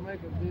 yeah.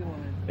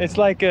 It's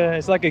like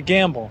a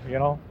gamble,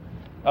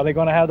 Are they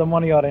going to have the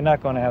money or are they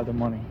not going to have the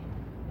money?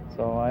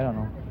 So I don't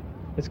know.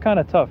 It's kind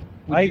of tough.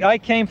 I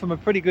came from a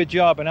pretty good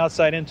job in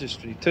outside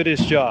industry to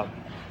this job,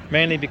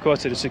 mainly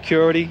because of the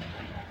security,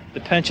 the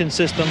pension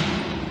system,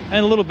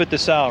 and a little bit the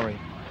salary.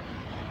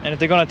 And if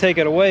they're going to take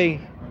it away,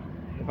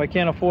 if I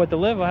can't afford to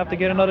live, I'll have to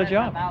get another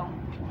job.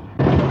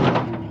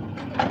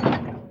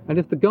 And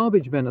if the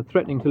garbage men are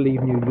threatening to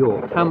leave New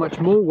York, how much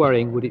more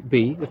worrying would it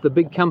be if the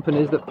big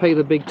companies that pay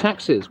the big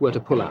taxes were to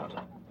pull out?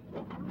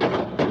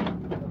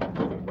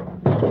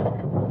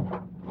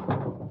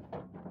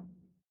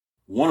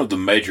 One of the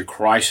major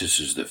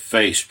crises that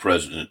faced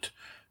President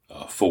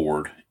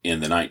Ford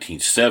in the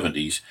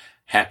 1970s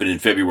happened in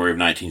February of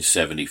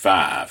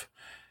 1975,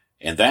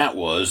 and that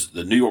was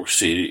the New York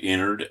City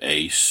entered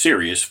a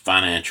serious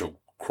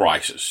financial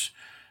crisis.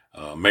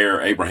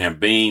 Mayor Abraham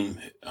Beame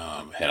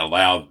had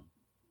allowed,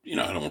 I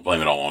don't want to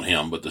blame it all on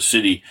him, but the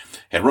city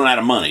had run out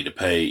of money to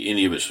pay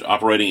any of its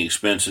operating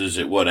expenses.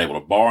 It wasn't able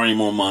to borrow any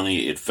more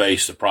money. It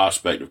faced the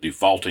prospect of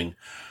defaulting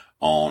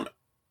on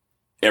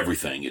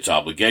everything, its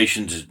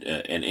obligations,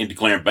 and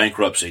declaring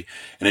bankruptcy.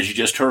 And as you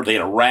just heard, they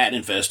had a rat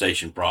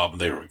infestation problem.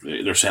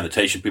 Their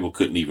sanitation people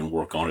couldn't even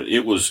work on it.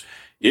 It was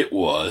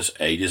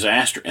a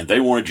disaster, and they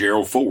wanted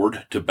Gerald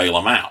Ford to bail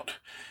them out.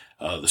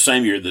 The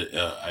same year that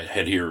I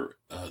had here,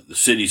 the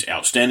city's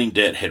outstanding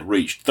debt had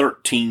reached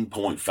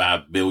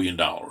 $13.5 billion.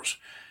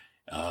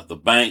 The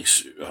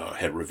banks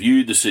had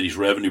reviewed the city's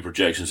revenue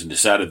projections and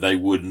decided they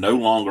would no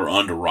longer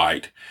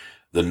underwrite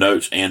the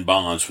notes and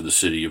bonds for the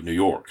city of New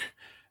York.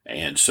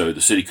 And so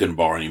the city couldn't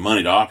borrow any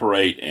money to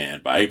operate,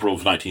 and by April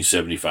of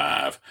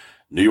 1975,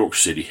 New York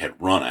City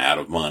had run out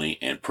of money,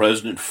 and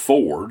President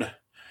Ford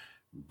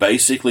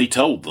basically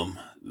told them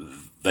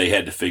they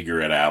had to figure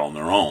it out on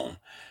their own,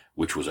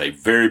 which was a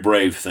very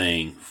brave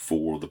thing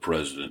for the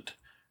president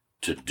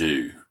to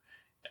do.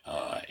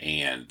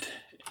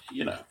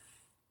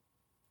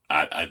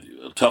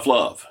 Tough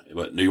love.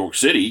 But New York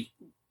City,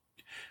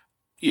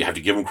 you have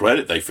to give them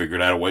credit. They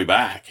figured out a way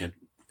back,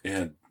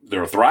 and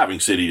they're a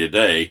thriving city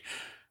today,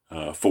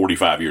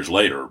 45 years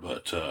later.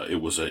 But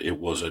it was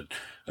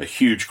a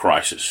huge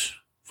crisis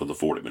for the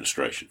Ford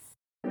administration.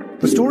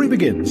 The story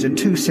begins in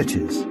two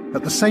cities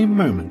at the same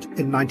moment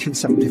in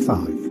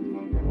 1975.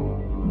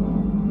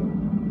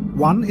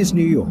 One is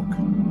New York,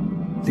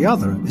 the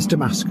other is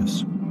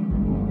Damascus.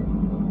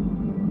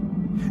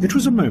 It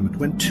was a moment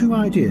when two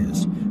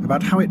ideas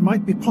about how it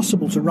might be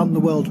possible to run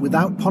the world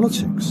without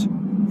politics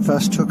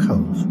first took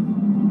hold.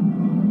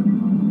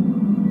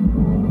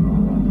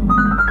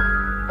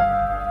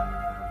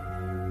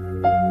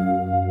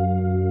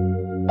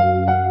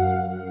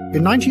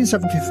 In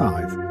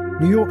 1975,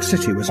 New York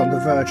City was on the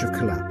verge of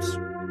collapse.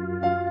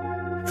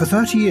 For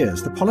 30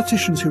 years, the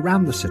politicians who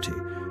ran the city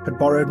had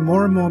borrowed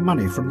more and more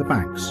money from the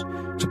banks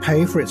to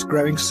pay for its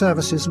growing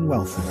services and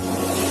welfare.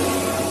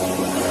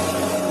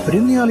 But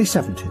in the early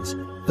 70s,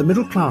 the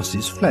middle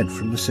classes fled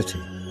from the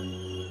city,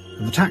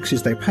 and the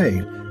taxes they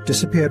paid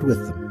disappeared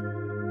with them.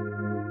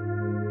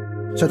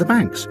 So the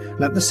banks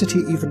lent the city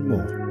even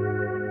more.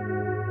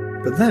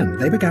 But then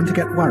they began to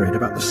get worried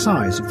about the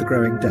size of the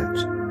growing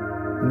debt,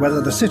 and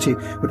whether the city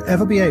would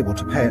ever be able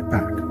to pay it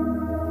back.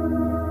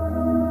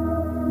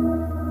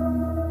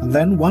 And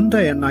then one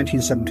day in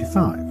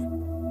 1975,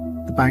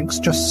 the banks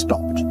just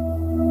stopped.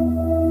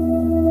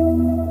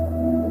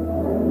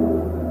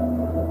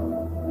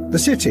 The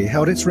city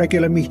held its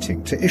regular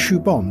meeting to issue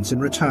bonds in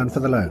return for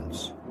the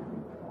loans,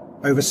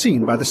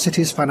 overseen by the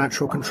city's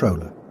financial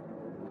controller.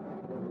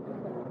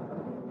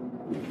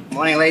 Good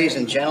morning, ladies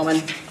and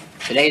gentlemen.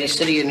 Today, the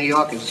City of New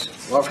York is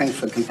offering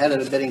for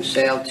competitive bidding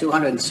sale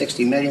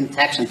 260 million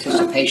tax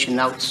anticipation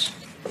notes,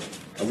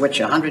 of which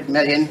 100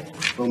 million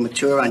will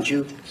mature on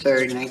June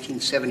 3rd,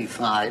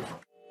 1975.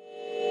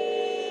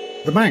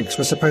 The banks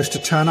were supposed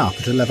to turn up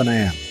at 11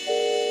 a.m.,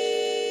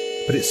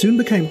 but it soon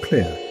became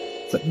clear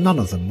that none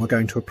of them were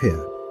going to appear.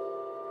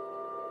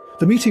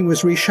 The meeting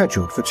was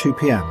rescheduled for 2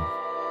 p.m.,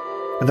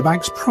 and the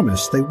banks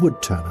promised they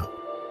would turn up.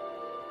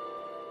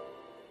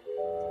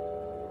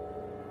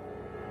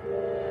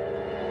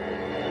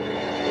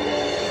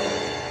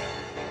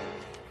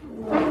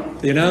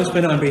 The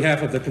announcement on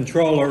behalf of the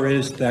Comptroller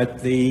is that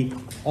the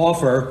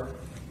offer,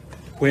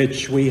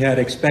 which we had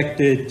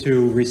expected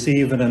to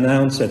receive and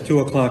announce at 2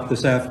 o'clock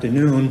this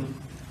afternoon,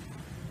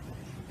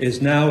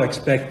 is now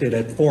expected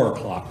at 4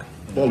 o'clock.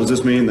 Well, does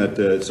this mean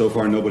that so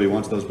far nobody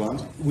wants those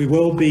bonds? We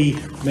will be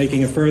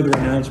making a further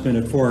announcement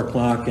at 4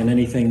 o'clock, and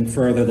anything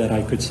further that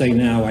I could say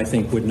now I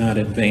think would not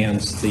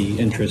advance the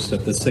interest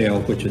of the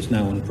sale, which is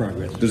now in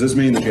progress. Does this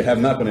mean that you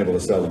have not been able to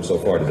sell them so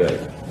far today?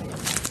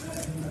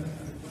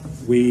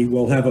 We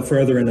will have a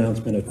further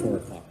announcement at 4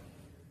 o'clock.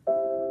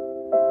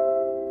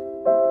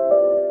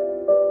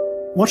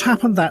 What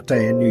happened that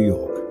day in New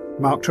York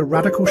marked a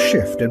radical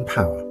shift in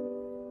power.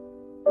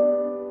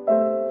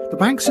 The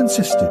banks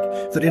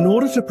insisted that in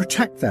order to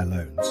protect their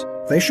loans,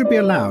 they should be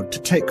allowed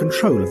to take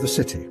control of the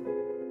city.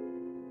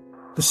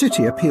 The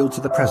city appealed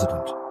to the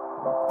president,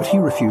 but he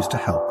refused to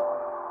help.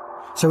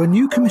 So a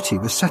new committee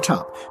was set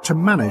up to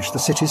manage the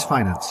city's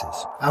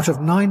finances. Out of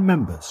 9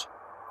 members,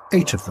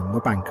 8 of them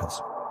were bankers.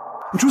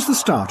 It was the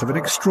start of an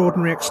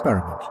extraordinary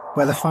experiment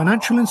where the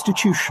financial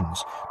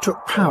institutions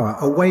took power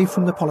away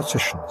from the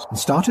politicians and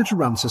started to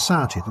run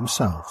society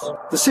themselves.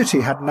 The city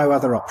had no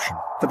other option.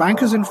 The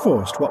bankers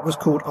enforced what was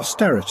called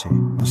austerity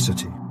in the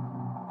city,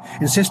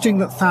 insisting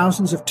that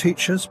thousands of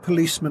teachers,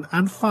 policemen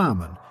and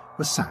firemen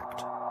were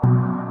sacked.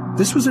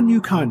 This was a new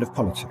kind of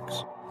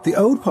politics. The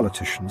old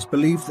politicians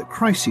believed that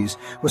crises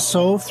were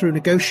solved through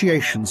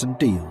negotiations and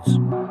deals.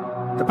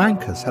 The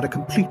bankers had a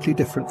completely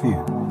different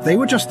view. They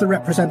were just the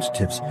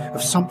representatives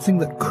of something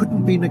that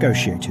couldn't be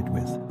negotiated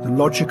with, the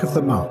logic of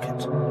the market.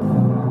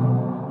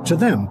 To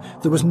them,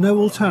 there was no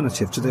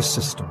alternative to this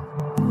system.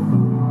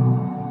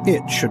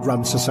 It should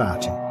run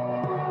society.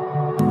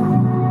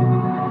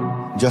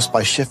 Just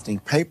by shifting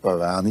paper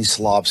around, these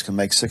slobs can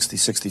make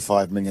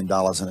 $65 million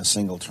in a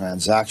single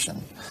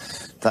transaction.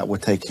 That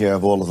would take care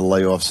of all of the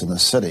layoffs in the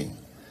city.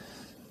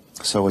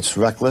 So it's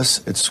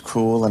reckless, it's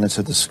cruel, and it's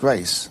a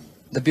disgrace.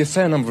 There'd be a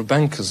fair number of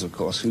bankers, of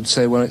course, who'd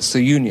say, well, it's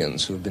the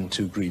unions who have been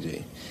too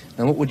greedy.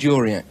 Now, what would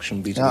your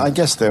reaction be to that? I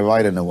guess they're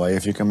right in a way.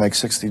 If you can make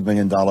 $60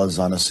 million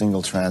on a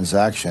single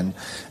transaction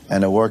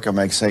and a worker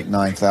makes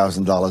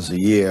 $9,000 a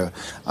year,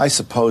 I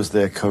suppose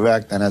they're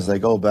correct. And as they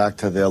go back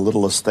to their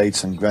little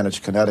estates in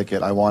Greenwich,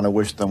 Connecticut, I want to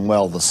wish them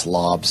well, the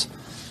slobs.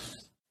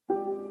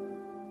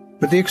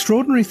 But the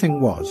extraordinary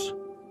thing was,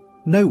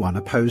 no one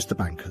opposed the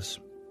bankers.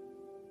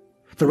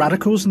 The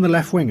radicals and the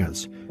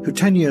left-wingers, who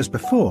 10 years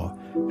before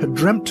had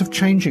dreamt of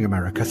changing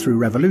America through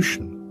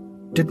revolution,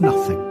 did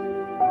nothing.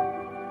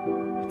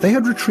 They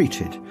had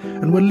retreated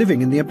and were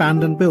living in the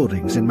abandoned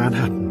buildings in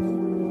Manhattan.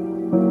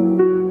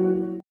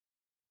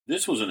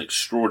 This was an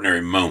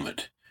extraordinary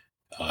moment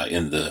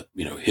in the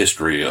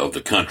history of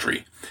the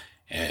country,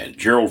 and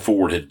Gerald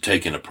Ford had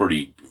taken a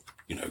pretty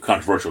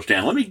controversial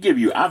stand. Let me give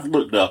you. I've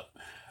looked up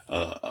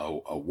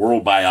a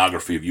world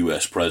biography of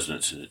U.S.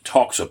 presidents, and it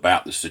talks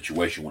about the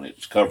situation when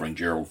it's covering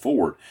Gerald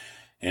Ford.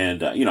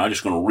 And, I'm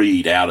just going to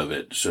read out of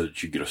it so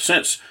that you get a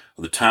sense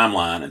of the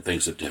timeline and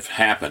things that have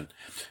happened.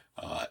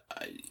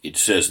 It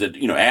says that,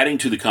 adding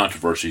to the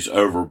controversies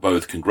over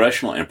both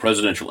congressional and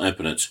presidential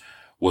impotence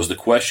was the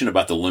question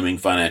about the looming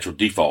financial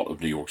default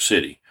of New York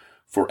City.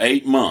 For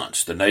 8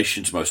 months, the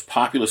nation's most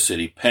populous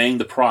city, paying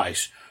the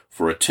price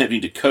for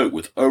attempting to cope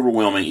with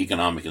overwhelming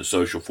economic and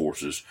social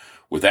forces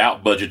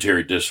without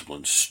budgetary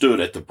discipline, stood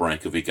at the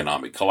brink of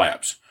economic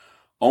collapse.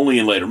 Only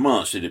in later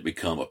months did it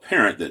become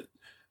apparent that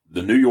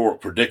the New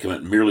York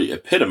predicament merely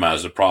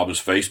epitomized the problems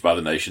faced by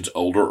the nation's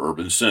older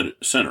urban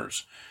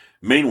centers.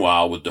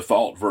 Meanwhile, with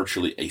default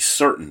virtually a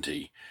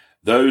certainty,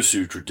 those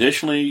who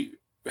traditionally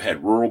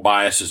had rural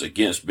biases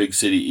against big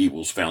city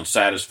evils found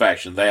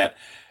satisfaction that,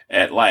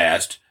 at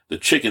last, the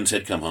chickens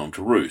had come home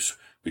to roost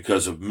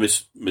because of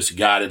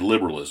misguided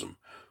liberalism.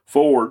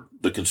 Ford,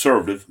 the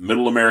conservative,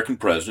 middle American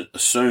president,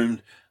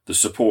 assumed the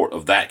support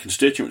of that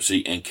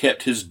constituency and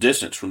kept his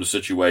distance from the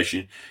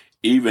situation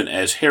even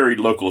as harried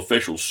local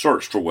officials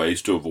searched for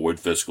ways to avoid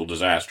fiscal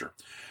disaster.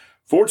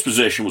 Ford's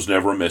position was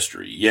never a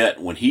mystery, yet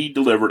when he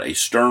delivered a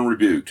stern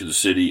rebuke to the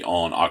city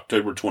on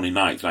October 29,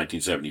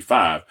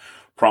 1975,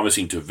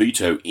 promising to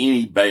veto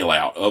any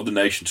bailout of the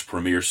nation's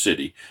premier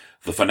city,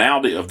 the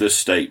finality of this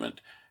statement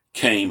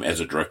came as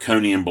a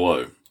draconian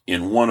blow.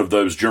 In one of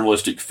those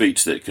journalistic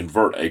feats that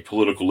convert a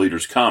political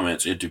leader's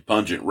comments into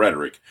pungent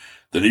rhetoric,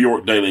 the New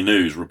York Daily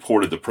News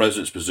reported the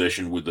president's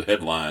position with the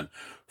headline,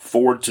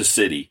 "Ford to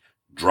City,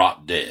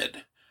 Drop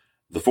Dead."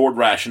 The Ford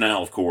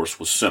rationale, of course,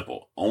 was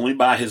simple. Only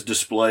by his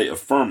display of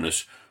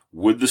firmness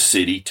would the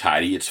city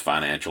tidy its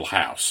financial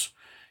house.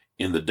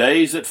 In the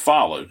days that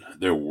followed,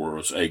 there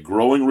was a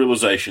growing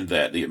realization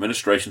that the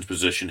administration's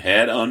position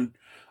had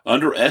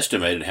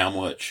underestimated how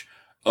much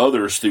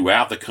others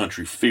throughout the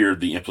country feared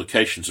the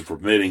implications of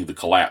permitting the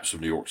collapse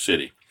of New York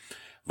City.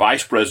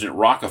 Vice President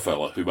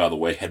Rockefeller, who, by the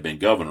way, had been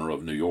governor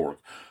of New York,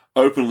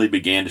 openly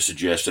began to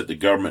suggest that the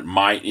government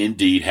might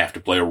indeed have to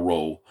play a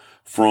role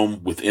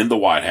from within the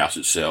White House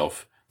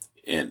itself,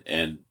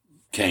 and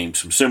came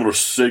some similar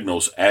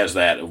signals as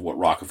that of what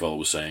Rockefeller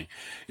was saying,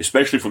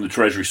 especially from the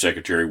Treasury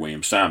Secretary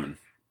William Simon.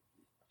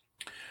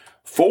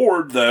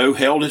 Ford, though,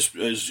 held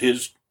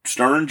his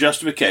stern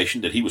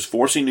justification that he was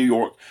forcing New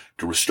York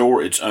to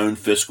restore its own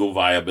fiscal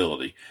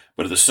viability,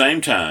 but at the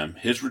same time,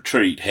 his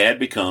retreat had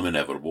become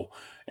inevitable,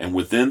 and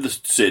within the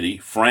city,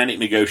 frantic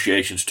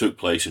negotiations took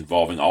place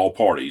involving all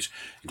parties,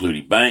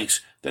 including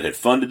banks that had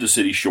funded the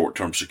city's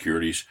short-term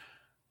securities.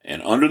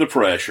 And under the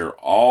pressure,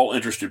 all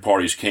interested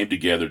parties came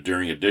together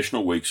during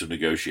additional weeks of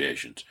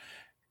negotiations.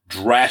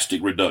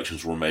 Drastic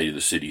reductions were made in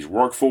the city's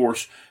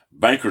workforce,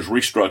 bankers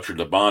restructured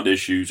the bond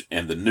issues,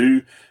 and the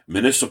new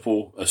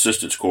Municipal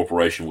Assistance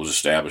Corporation was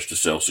established to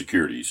sell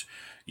securities.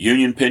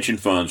 Union pension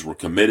funds were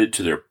committed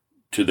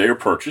to their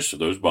purchase of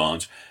those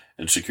bonds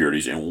and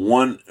securities, and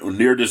one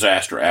near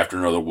disaster after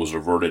another was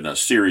averted in a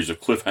series of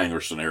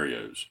cliffhanger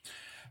scenarios.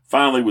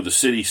 Finally, with the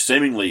city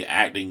seemingly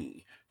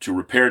acting to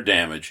repair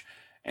damage,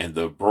 and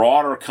the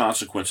broader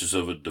consequences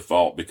of a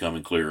default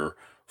becoming clearer,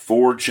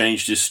 Ford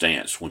changed his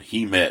stance when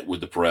he met with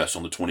the press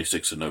on the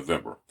 26th of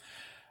November.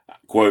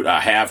 Quote, "I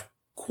have,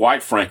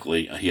 quite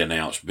frankly," he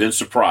announced, "been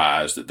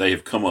surprised that they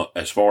have come up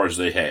as far as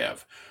they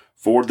have."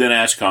 Ford then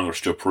asked Congress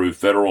to approve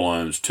federal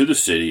loans to the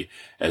city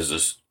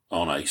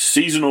on a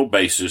seasonal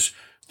basis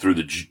through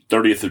the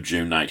 30th of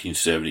June,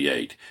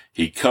 1978.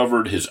 He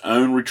covered his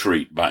own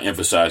retreat by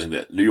emphasizing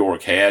that New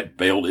York had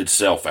bailed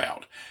itself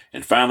out.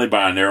 And finally,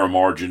 by a narrow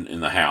margin in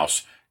the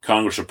House,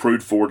 Congress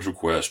approved Ford's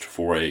request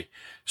for a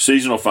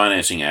Seasonal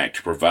Financing Act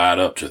to provide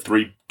up to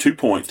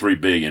 $2.3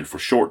 billion for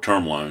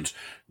short-term loans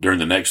during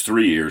the next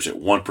 3 years at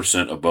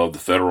 1% above the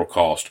federal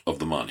cost of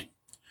the money.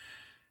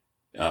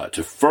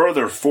 To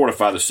further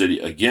fortify the city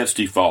against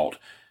default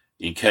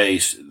in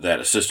case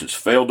that assistance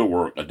failed to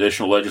work,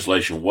 additional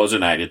legislation was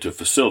enacted to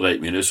facilitate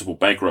municipal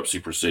bankruptcy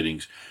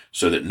proceedings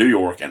so that New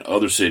York and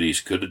other cities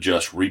could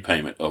adjust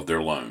repayment of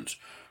their loans.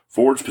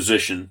 Ford's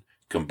position,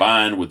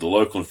 combined with the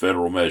local and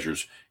federal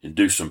measures,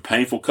 induced some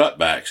painful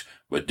cutbacks,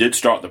 but did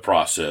start the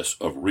process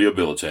of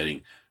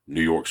rehabilitating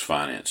New York's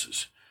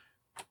finances.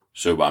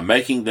 So by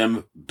making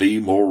them be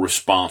more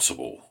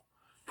responsible,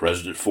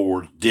 President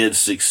Ford did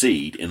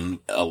succeed in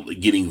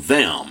getting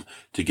them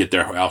to get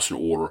their house in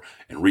order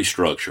and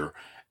restructure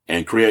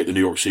and create the New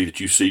York City that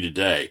you see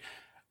today.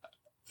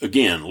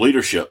 Again,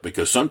 leadership,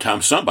 because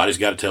sometimes somebody's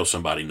got to tell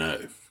somebody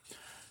no.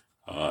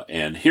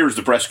 And here's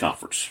the press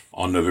conference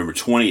on November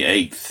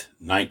 28th,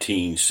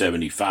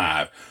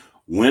 1975,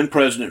 when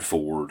President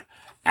Ford,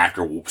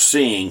 after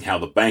seeing how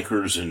the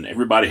bankers and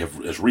everybody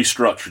has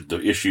restructured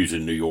the issues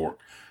in New York,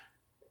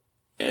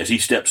 as he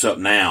steps up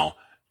now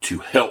to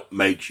help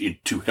make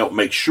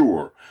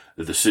sure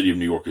that the city of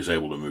New York is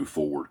able to move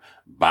forward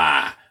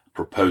by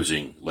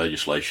proposing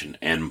legislation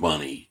and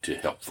money to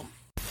help them.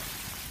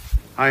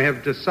 I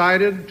have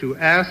decided to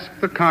ask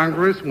the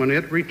Congress, when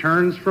it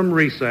returns from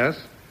recess,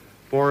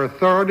 for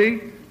authority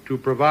to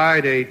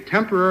provide a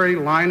temporary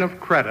line of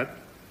credit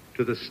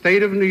to the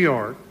state of New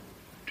York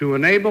to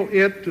enable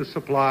it to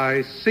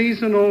supply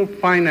seasonal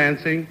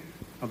financing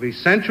of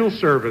essential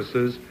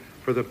services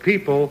for the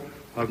people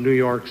of New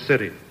York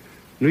City.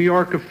 New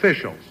York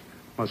officials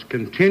must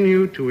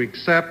continue to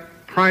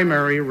accept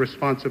primary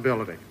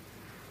responsibility.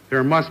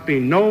 There must be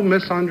no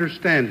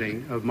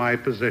misunderstanding of my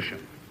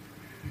position.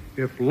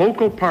 If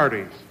local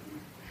parties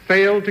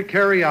fail to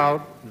carry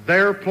out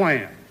their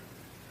plan,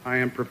 I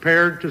am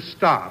prepared to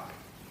stop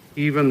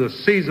even the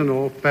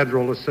seasonal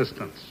federal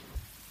assistance.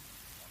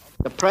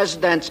 The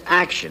President's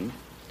action,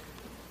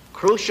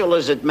 crucial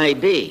as it may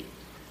be,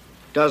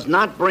 does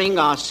not bring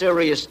our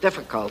serious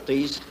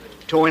difficulties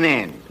to an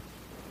end.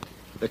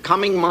 The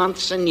coming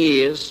months and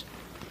years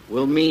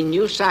will mean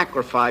new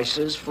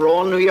sacrifices for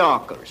all New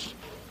Yorkers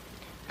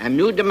and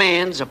new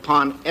demands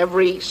upon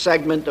every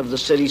segment of the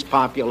city's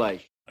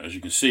population. As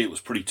you can see, it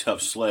was pretty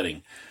tough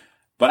sledding.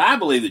 But I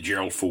believe that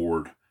Gerald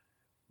Ford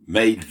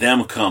made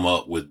them come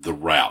up with the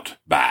route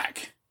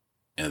back.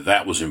 And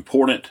that was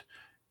important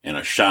and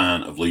a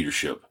sign of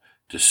leadership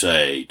to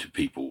say to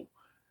people,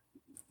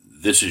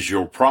 this is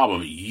your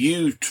problem.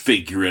 You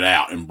figure it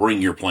out and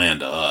bring your plan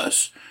to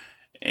us,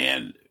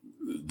 and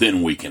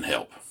then we can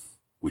help,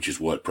 which is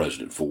what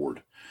President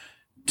Ford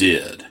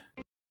did.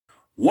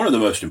 One of the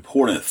most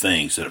important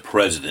things that a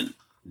president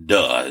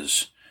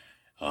does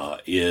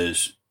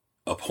is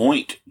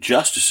appoint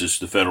justices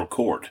to the federal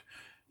court.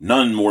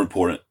 None more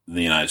important than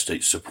the United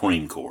States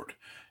Supreme Court.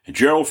 And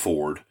Gerald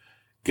Ford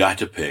got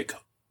to pick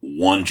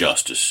one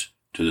justice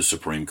to the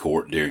Supreme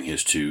Court during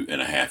his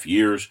 2.5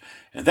 years.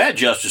 And that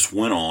justice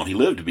went on. He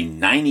lived to be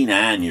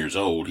 99 years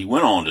old. He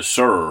went on to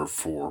serve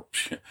for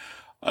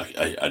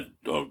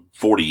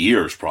 40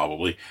 years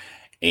probably,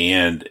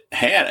 and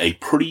had a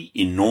pretty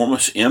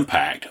enormous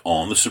impact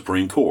on the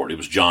Supreme Court. It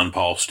was John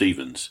Paul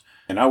Stevens.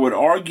 And I would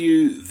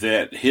argue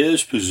that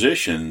his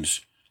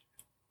positions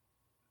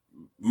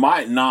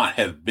might not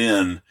have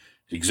been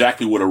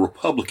exactly what a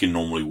Republican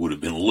normally would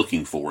have been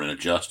looking for in a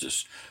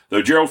justice,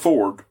 though Gerald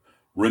Ford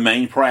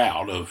remained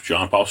proud of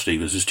John Paul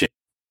Stevens' tenure.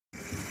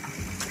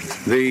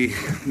 The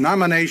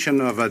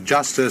nomination of a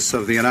justice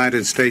of the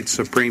United States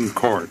Supreme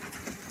Court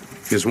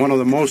is one of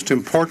the most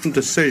important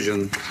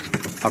decisions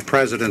a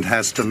president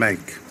has to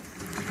make.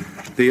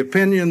 The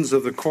opinions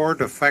of the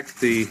court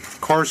affect the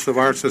course of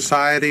our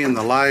society and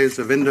the lives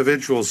of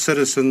individual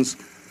citizens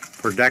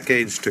for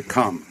decades to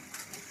come.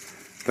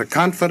 The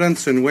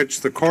confidence in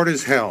which the court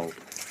is held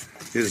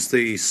is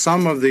the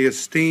sum of the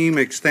esteem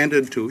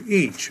extended to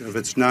each of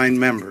its 9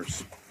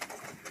 members.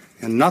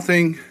 And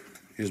nothing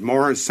is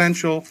more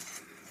essential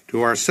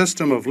to our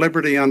system of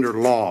liberty under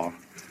law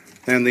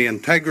than the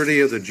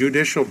integrity of the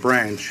judicial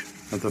branch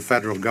of the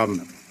federal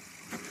government.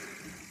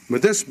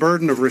 With this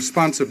burden of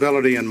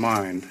responsibility in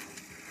mind,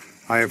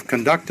 I have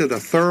conducted a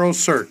thorough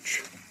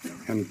search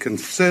and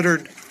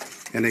considered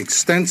an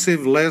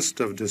extensive list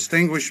of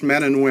distinguished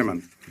men and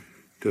women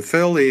to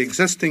fill the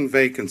existing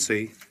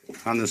vacancy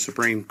on the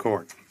Supreme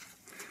Court.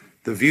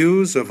 The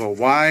views of a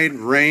wide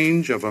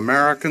range of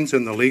Americans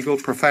in the legal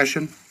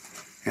profession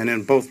and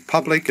in both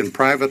public and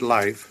private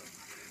life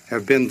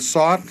have been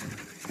sought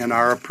and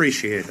are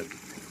appreciated.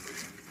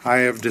 I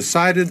have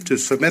decided to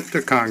submit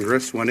to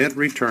Congress, when it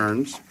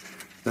returns,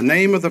 the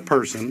name of the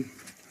person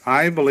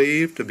I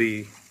believe to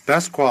be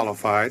best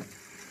qualified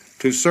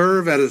to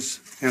serve as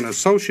an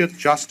Associate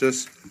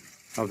Justice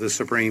of the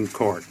Supreme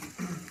Court.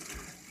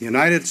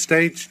 United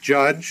States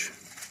Judge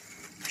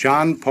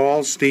John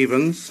Paul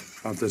Stevens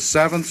of the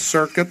 7th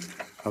Circuit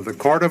of the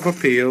Court of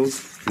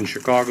Appeals in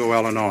Chicago,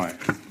 Illinois.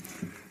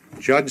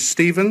 Judge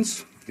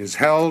Stevens is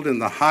held in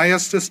the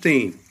highest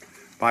esteem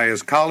by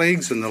his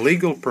colleagues in the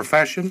legal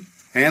profession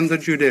and the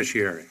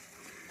judiciary,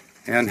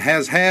 and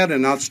has had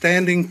an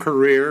outstanding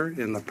career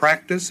in the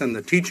practice and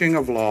the teaching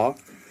of law,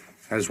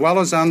 as well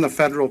as on the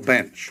federal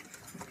bench.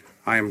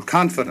 I am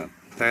confident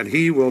that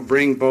he will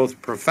bring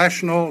both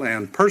professional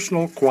and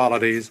personal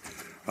qualities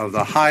of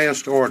the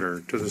highest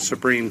order to the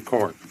Supreme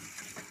Court.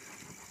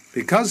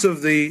 Because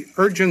of the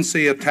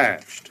urgency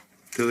attached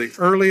to the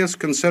earliest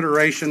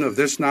consideration of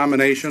this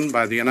nomination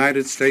by the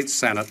United States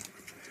Senate,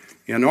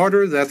 in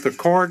order that the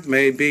court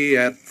may be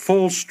at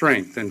full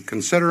strength in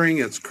considering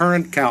its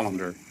current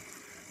calendar,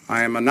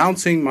 I am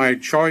announcing my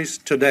choice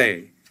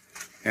today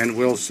and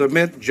will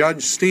submit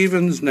Judge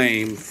Stevens'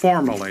 name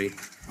formally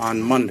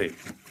on Monday.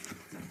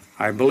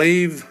 I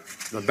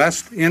believe the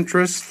best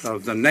interests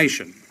of the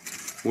nation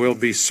will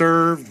be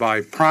served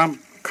by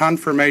prompt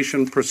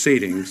confirmation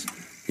proceedings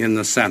in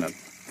the Senate.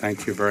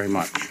 Thank you very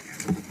much.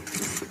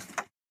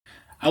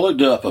 I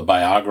looked up a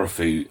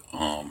biography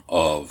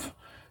of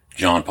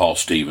John Paul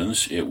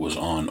Stevens. It was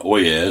on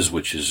OYES,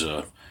 which is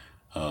a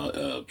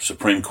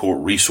Supreme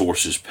Court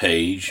resources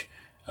page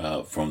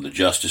from the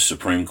Justice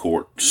Supreme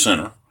Court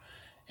Center.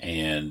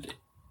 And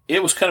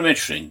it was kind of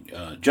interesting.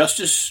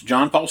 Justice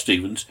John Paul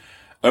Stevens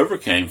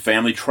overcame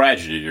family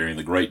tragedy during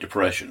the Great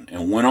Depression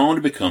and went on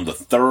to become the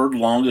 3rd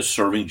longest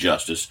serving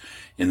justice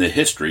in the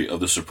history of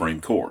the Supreme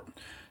Court.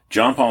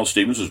 John Paul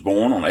Stevens was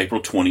born on April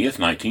 20th,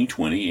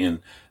 1920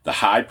 in the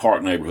Hyde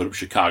Park neighborhood of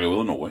Chicago,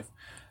 Illinois.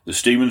 The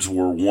Stevens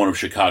were one of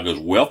Chicago's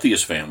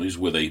wealthiest families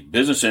with a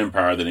business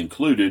empire that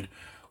included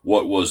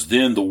what was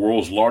then the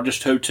world's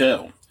largest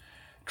hotel.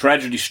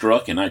 Tragedy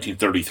struck in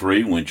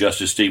 1933 when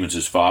Justice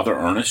Stevens' father,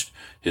 Ernest,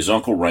 his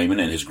uncle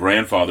Raymond, and his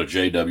grandfather,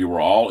 J.W.,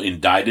 were all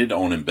indicted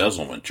on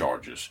embezzlement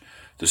charges.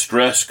 The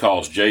stress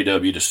caused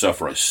J.W. to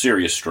suffer a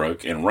serious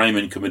stroke, and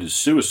Raymond committed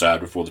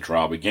suicide before the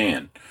trial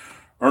began.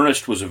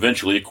 Ernest was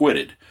eventually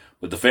acquitted,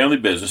 but the family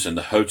business and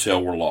the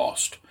hotel were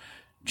lost.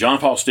 John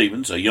Paul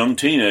Stevens, a young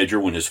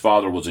teenager when his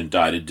father was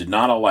indicted, did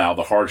not allow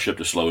the hardship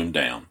to slow him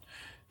down.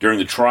 During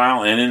the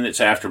trial and in its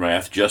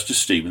aftermath, Justice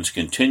Stevens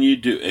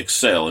continued to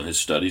excel in his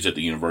studies at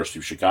the University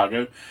of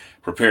Chicago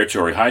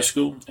Preparatory High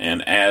School,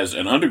 and as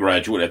an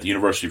undergraduate at the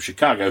University of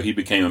Chicago, he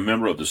became a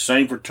member of the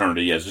same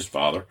fraternity as his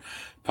father,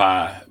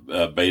 Pi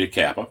Beta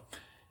Kappa.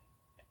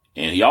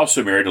 And he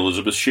also married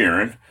Elizabeth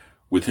Sharon,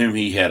 with whom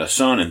he had a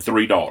son and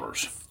 3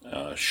 daughters.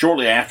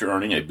 Shortly after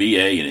earning a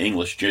B.A. in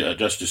English,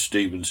 Justice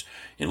Stevens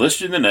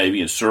enlisted in the Navy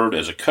and served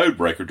as a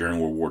codebreaker during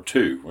World War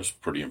II. It was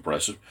pretty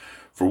impressive,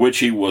 for which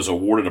he was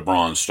awarded a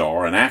Bronze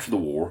Star. And after the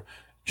war,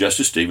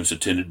 Justice Stevens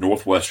attended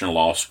Northwestern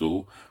Law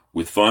School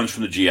with funds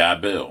from the GI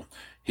Bill.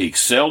 He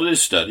excelled in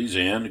his studies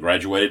and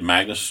graduated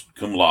magna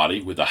cum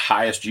laude with the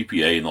highest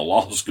GPA in the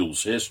law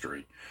school's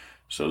history.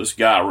 So this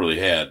guy really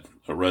had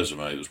a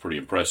resume that was pretty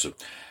impressive.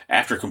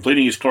 After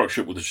completing his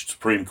clerkship with the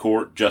Supreme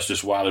Court,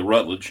 Justice Wiley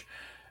Rutledge,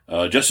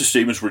 Justice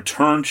Stevens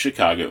returned to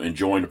Chicago and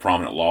joined a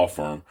prominent law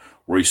firm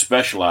where he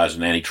specialized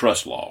in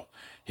antitrust law.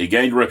 He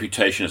gained a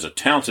reputation as a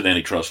talented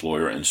antitrust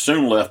lawyer and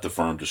soon left the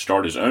firm to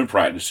start his own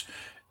practice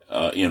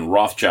in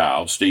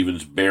Rothschild,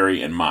 Stevens,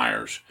 Berry, and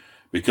Myers.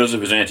 Because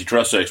of his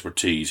antitrust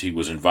expertise, he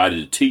was invited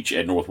to teach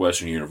at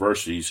Northwestern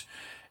Universities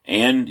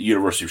and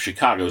University of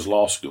Chicago's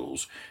law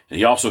schools. And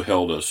he also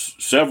held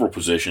several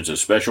positions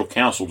as special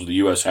counsel to the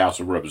U.S. House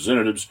of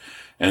Representatives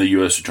and the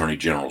U.S. Attorney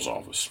General's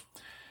office.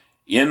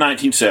 In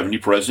 1970,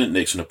 President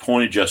Nixon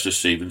appointed Justice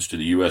Stevens to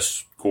the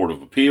U.S. Court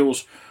of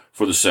Appeals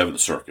for the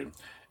Seventh Circuit.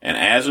 And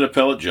as an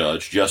appellate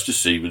judge, Justice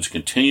Stevens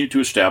continued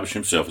to establish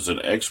himself as an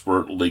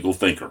expert legal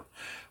thinker.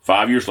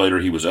 5 years later,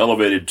 he was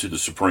elevated to the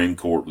Supreme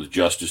Court when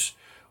Justice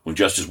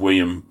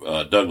William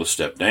Douglas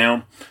stepped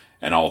down.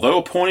 And although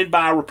appointed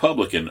by a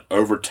Republican,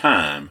 over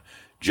time,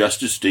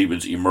 Justice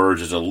Stevens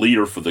emerged as a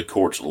leader for the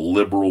court's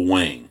liberal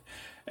wing.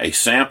 A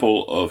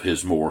sample of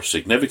his more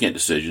significant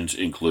decisions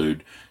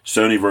include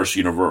Sony v.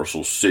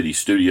 Universal City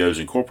Studios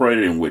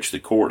Incorporated, in which the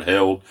court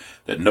held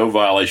that no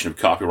violation of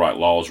copyright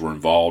laws were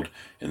involved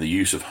in the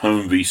use of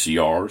home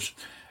VCRs,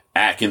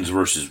 Atkins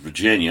v.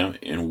 Virginia,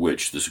 in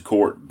which the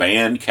court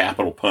banned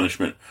capital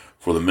punishment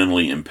for the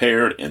mentally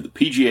impaired, and the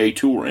PGA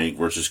Tour Inc.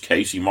 v.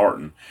 Casey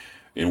Martin,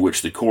 in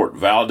which the court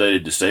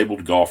validated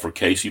disabled golfer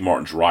Casey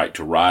Martin's right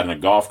to ride in a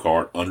golf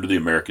cart under the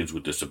Americans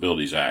with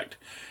Disabilities Act.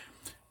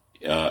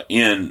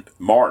 In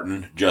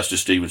Martin,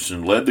 Justice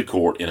Stevenson led the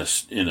court to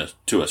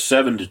a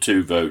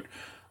 7-2 vote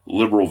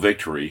liberal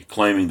victory,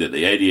 claiming that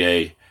the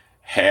ADA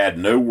had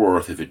no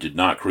worth if it did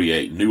not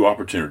create new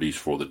opportunities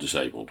for the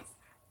disabled.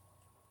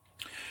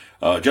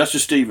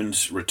 Justice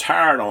Stevens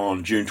retired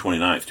on June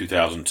 29,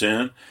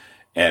 2010.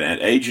 And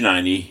at age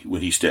 90,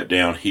 when he stepped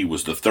down, he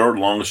was the third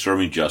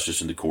longest-serving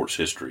justice in the court's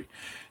history.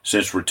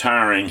 Since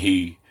retiring,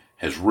 he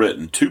has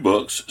written 2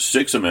 books,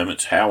 6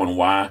 Amendments, How and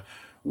Why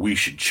We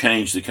Should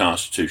Change the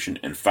Constitution,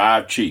 and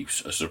 5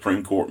 Chiefs, a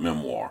Supreme Court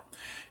memoir.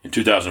 In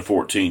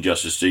 2014,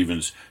 Justice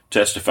Stevens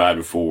testified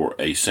before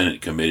a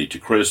Senate committee to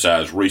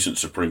criticize recent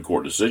Supreme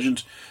Court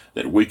decisions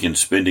that weakened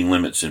spending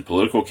limits in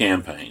political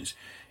campaigns.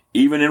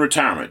 Even in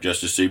retirement,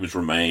 Justice Stevens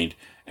remained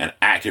an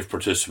active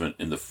participant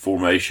in the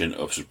formation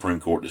of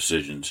Supreme Court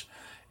decisions,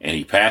 and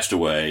he passed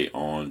away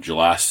on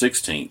July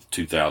 16,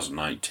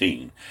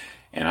 2019.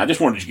 And I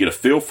just wanted you to get a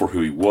feel for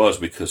who he was,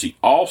 because he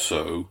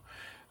also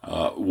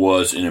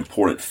was an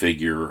important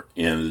figure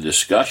in the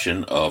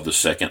discussion of the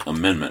Second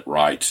Amendment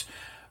rights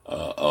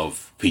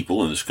of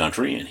people in this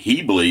country, and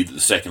he believed that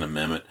the Second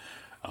Amendment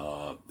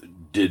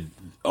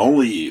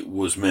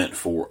was meant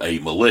for a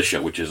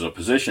militia, which is a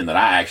position that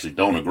I actually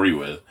don't agree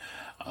with.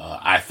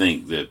 I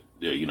think that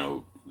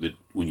that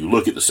when you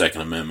look at the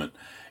Second Amendment,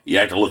 you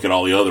have to look at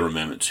all the other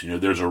amendments.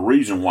 There's a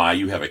reason why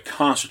you have a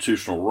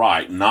constitutional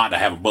right not to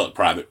have a buck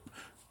private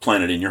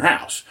planted in your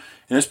house.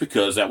 And that's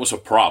because that was a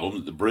problem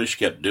that the British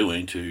kept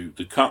doing to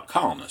the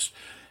colonists.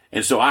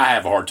 And so I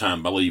have a hard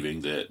time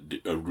believing that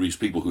these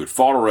people who had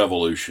fought a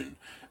revolution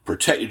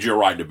protected your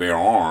right to bear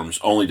arms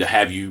only to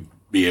have you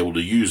be able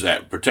to use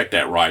that, protect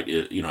that right,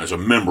 as a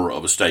member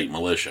of a state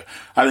militia.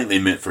 I think they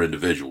meant for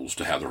individuals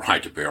to have the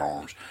right to bear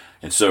arms.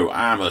 And so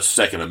I'm a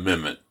Second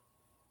Amendment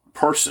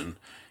person,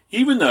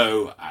 even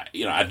though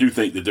I do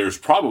think that there's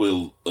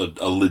probably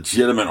a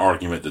legitimate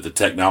argument that the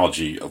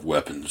technology of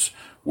weaponry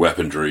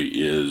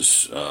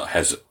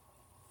has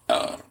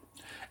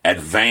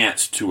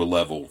advanced to a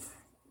level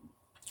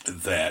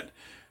that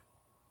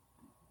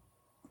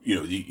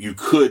you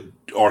could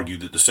argue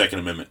that the Second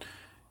Amendment,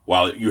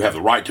 while you have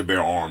the right to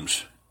bear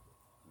arms,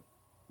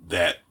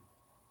 that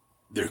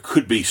there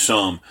could be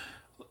some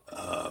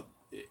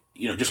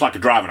just like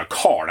driving a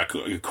car.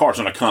 A car's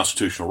not a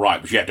constitutional right,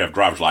 but you have to have a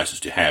driver's license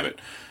to have it.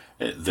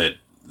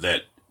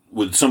 That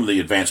with some of the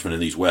advancement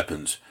in these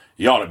weapons,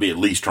 you ought to be at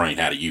least trained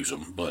how to use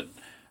them. But,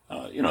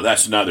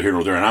 that's neither here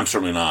nor there. And I'm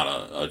certainly not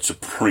a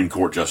Supreme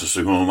Court justice,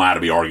 who am I to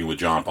be arguing with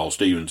John Paul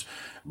Stevens.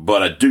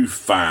 But I do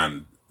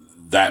find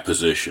that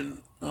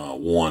position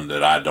one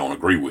that I don't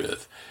agree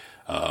with.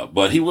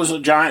 But he was a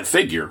giant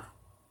figure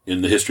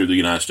in the history of the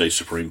United States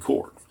Supreme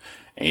Court.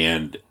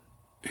 And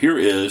here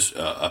is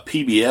a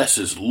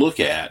PBS's look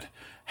at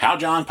how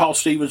John Paul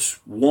Stevens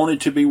wanted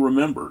to be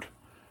remembered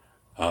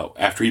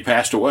after he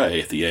passed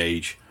away at the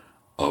age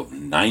of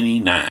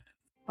 99.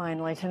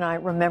 Finally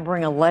tonight,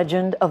 remembering a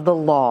legend of the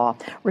law.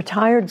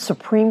 Retired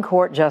Supreme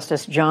Court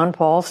Justice John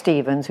Paul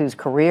Stevens, whose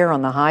career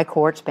on the High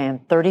Court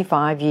spanned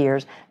 35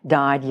 years,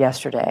 died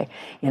yesterday.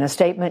 In a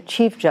statement,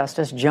 Chief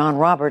Justice John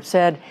Roberts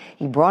said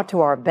he brought to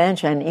our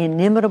bench an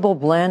inimitable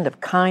blend of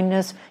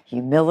kindness,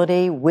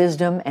 humility,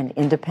 wisdom, and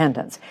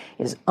independence.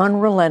 His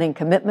unrelenting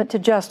commitment to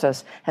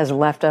justice has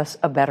left us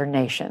a better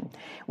nation.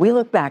 We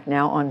look back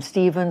now on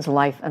Stevens'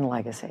 life and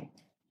legacy.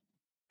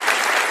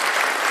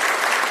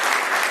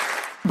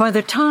 By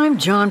the time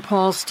John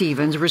Paul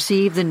Stevens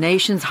received the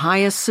nation's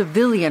highest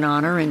civilian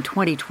honor in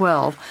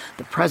 2012,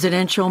 the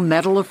Presidential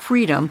Medal of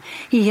Freedom,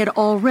 he had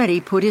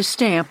already put his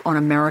stamp on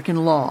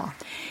American law.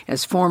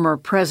 As former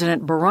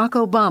President Barack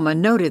Obama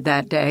noted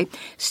that day,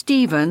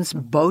 Stevens,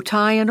 bow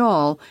tie and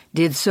all,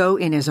 did so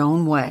in his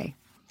own way.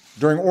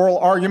 During oral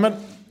argument,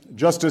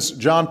 Justice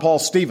John Paul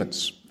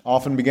Stevens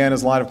often began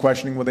his line of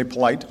questioning with a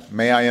polite,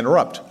 "May I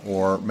interrupt?"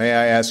 or "May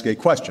I ask a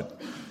question?"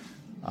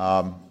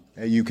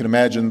 You can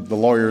imagine the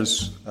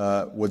lawyers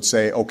would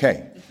say,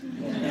 "Okay."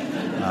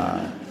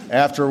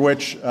 After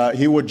which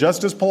he would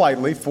just as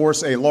politely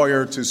force a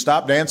lawyer to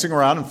stop dancing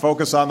around and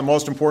focus on the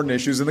most important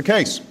issues in the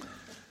case.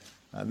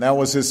 And that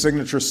was his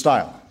signature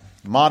style.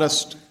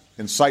 Modest,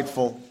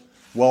 insightful,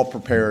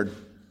 well-prepared,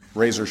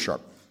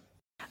 razor-sharp.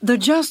 The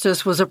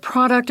justice was a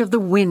product of the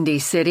Windy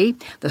City,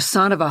 the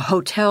son of a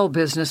hotel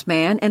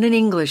businessman and an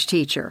English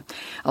teacher.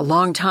 A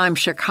longtime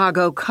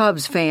Chicago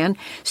Cubs fan,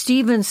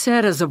 Stevens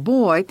said as a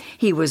boy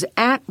he was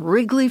at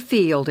Wrigley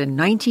Field in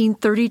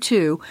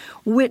 1932,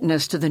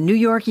 witness to the New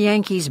York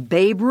Yankees'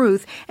 Babe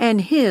Ruth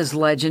and his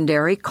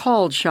legendary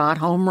called shot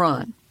home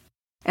run.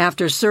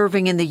 After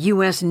serving in the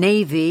U.S.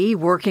 Navy,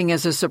 working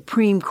as a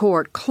Supreme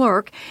Court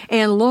clerk,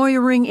 and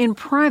lawyering in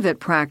private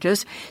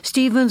practice,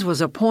 Stevens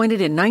was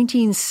appointed in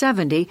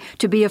 1970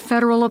 to be a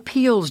federal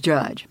appeals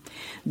judge.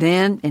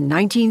 Then, in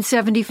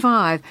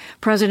 1975,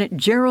 President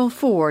Gerald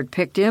Ford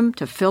picked him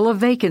to fill a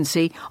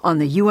vacancy on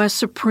the U.S.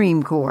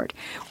 Supreme Court,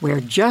 where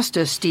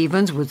Justice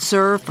Stevens would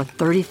serve for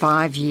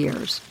 35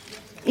 years.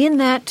 In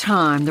that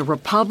time, the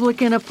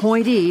Republican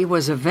appointee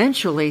was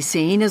eventually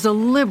seen as a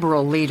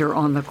liberal leader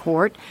on the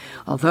court,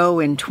 although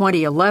in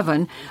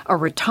 2011, a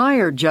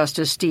retired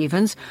Justice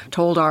Stevens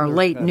told our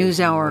late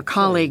NewsHour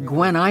colleague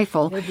Gwen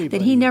Eiffel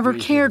that he never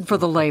cared for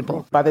the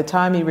label. By the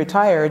time you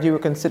retired, you were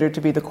considered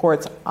to be the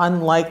court's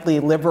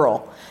unlikely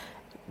liberal.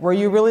 Were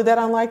you really that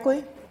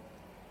unlikely?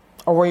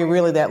 Or were you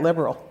really that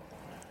liberal?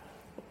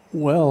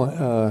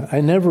 Well, I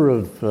never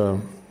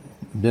have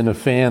been a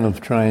fan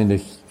of trying to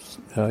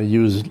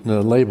use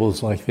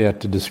labels like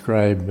that to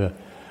describe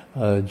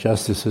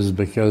justices,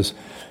 because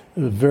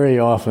very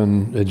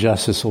often a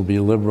justice will be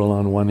liberal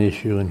on one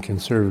issue and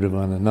conservative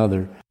on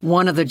another.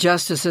 One of the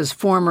justice's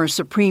former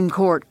Supreme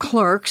Court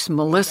clerks,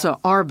 Melissa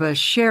Arbus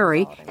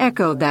Sherry,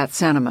 echoed that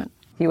sentiment.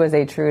 He was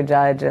a true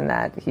judge in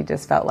that he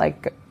just felt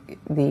like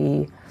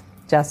the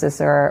justice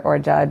or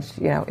judge,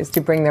 is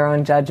to bring their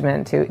own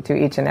judgment to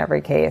each and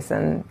every case.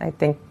 And I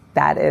think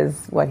that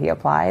is what he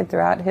applied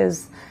throughout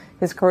his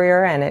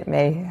career, and it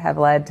may have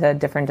led to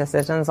different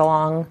decisions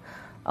along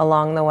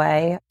the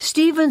way.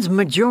 Stevens'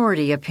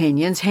 majority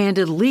opinions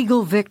handed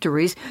legal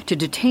victories to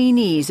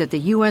detainees at the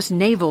U.S.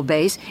 naval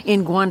base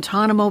in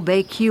Guantanamo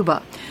Bay,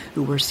 Cuba,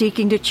 who were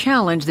seeking to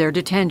challenge their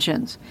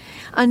detentions.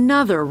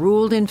 Another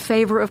ruled in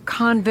favor of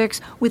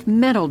convicts with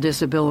mental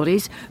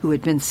disabilities who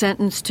had been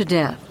sentenced to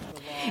death.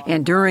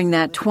 And during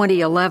that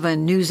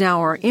 2011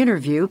 NewsHour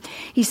interview,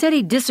 he said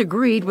he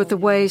disagreed with the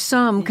way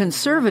some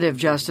conservative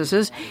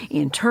justices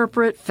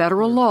interpret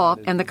federal law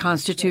and the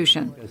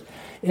Constitution.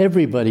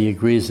 Everybody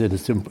agrees that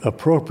it's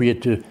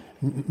appropriate to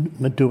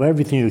do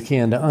everything you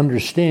can to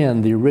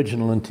understand the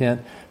original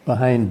intent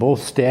behind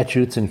both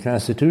statutes and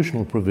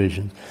constitutional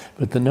provisions.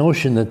 But the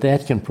notion that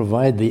that can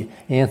provide the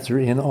answer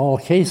in all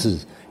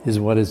cases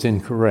is what is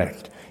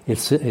incorrect.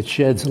 It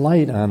sheds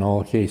light on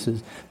all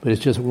cases, but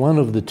it's just one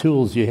of the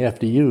tools you have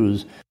to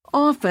use.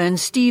 Often,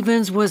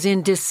 Stevens was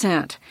in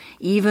dissent.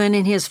 Even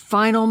in his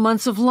final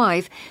months of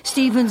life,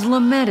 Stevens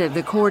lamented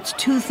the court's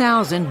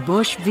 2000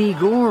 Bush v.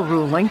 Gore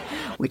ruling,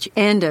 which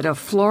ended a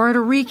Florida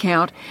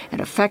recount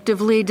and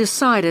effectively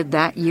decided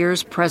that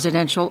year's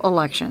presidential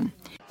election.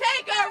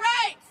 Take our rights!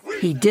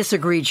 He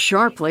disagreed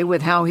sharply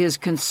with how his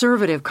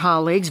conservative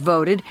colleagues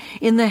voted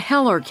in the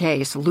Heller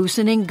case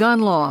loosening gun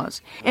laws.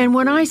 And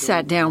when I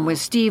sat down with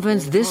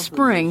Stevens this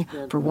spring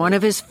for one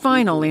of his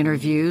final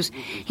interviews,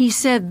 he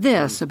said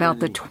this about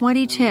the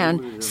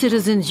 2010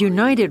 Citizens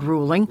United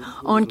ruling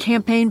on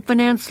campaign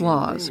finance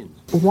laws.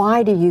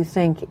 Why do you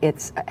think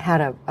it's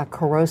had a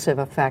corrosive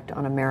effect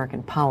on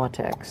American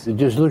politics?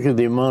 Just look at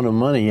the amount of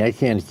money. I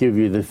can't give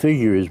you the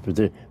figures, but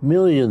the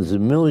millions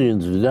and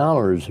millions of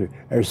dollars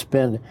are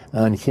spent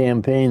on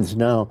campaigns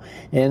now.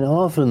 And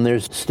often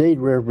there's state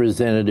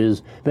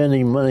representatives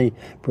spending money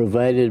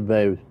provided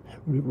by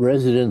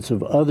residents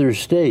of other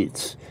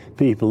states.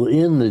 People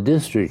in the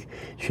district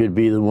should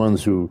be the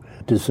ones who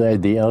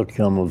decide the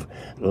outcome of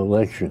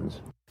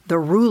elections. The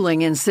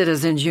ruling in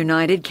Citizens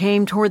United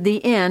came toward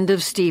the end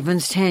of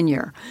Stevens'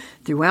 tenure,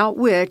 throughout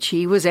which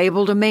he was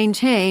able to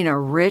maintain a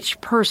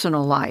rich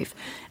personal life.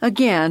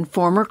 Again,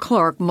 former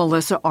clerk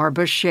Melissa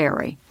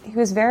Arbus-Sherry. He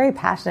was very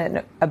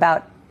passionate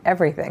about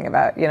everything,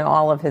 about,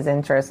 all of his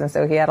interests. And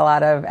so he had a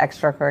lot of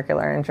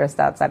extracurricular interests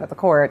outside of the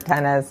court,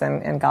 tennis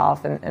and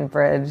golf and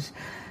bridge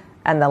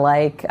and the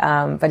like.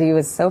 But he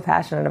was so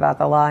passionate about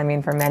the law. I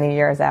mean, for many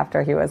years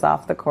after he was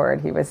off the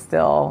court, he was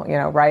still,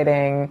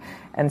 writing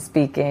and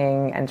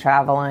speaking and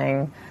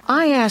traveling.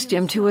 I asked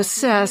him to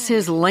assess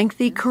his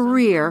lengthy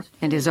career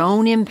and his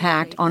own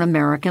impact on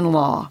American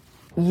law.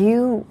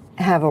 You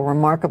have a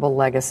remarkable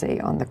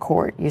legacy on the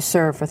court. You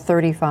served for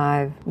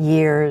 35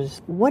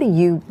 years. What do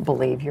you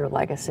believe your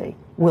legacy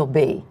will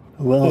be?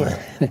 Well,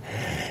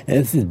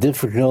 it's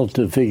difficult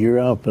to figure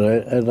out,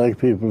 but I'd like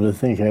people to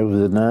think I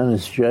was an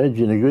honest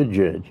judge and a good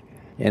judge.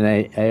 And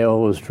I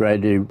always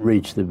tried to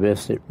reach the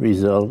best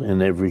result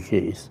in every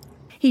case.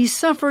 He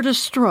suffered a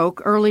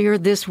stroke earlier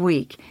this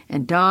week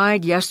and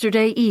died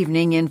yesterday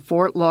evening in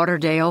Fort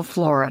Lauderdale,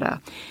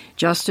 Florida.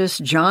 Justice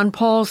John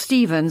Paul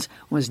Stevens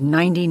was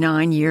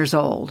 99 years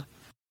old.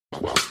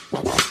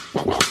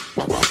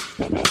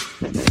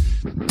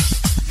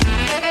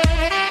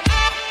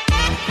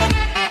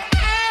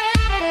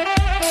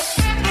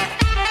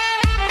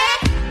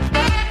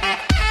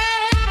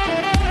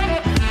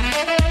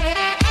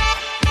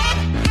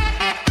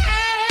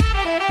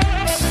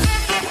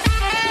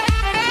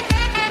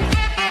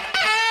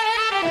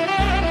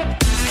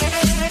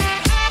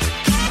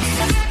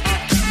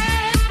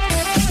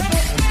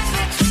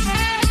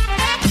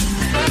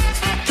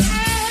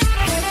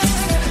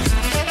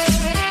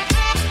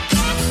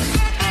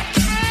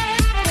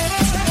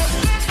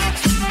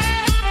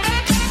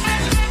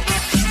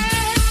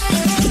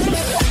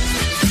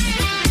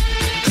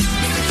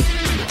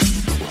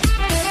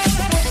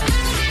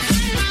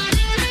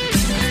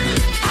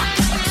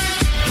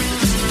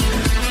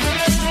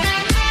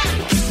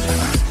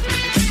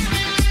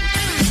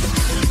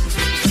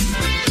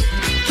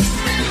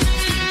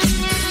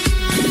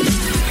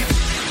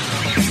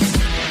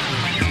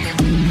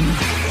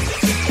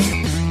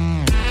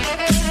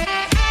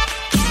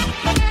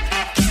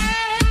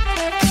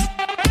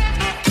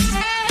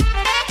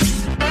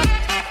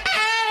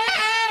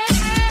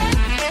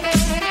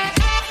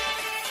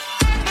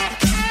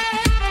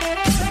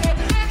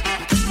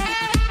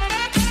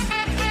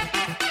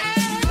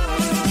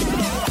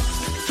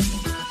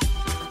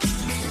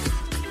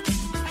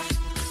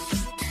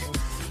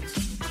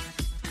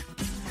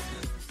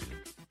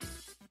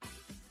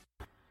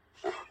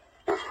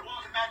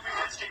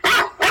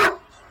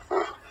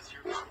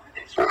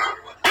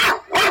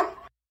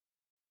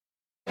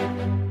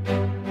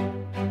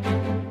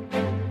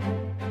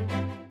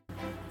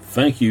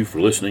 Thank you for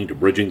listening to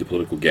Bridging the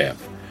Political Gap.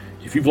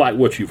 If you've liked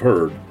what you've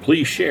heard,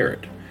 please share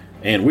it.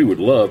 And we would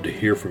love to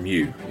hear from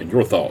you and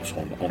your thoughts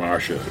on our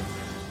show.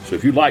 So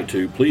if you'd like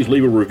to, please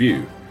leave a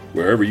review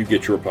wherever you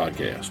get your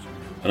podcast.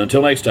 And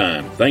until next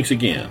time, thanks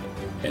again,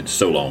 and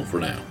so long for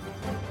now.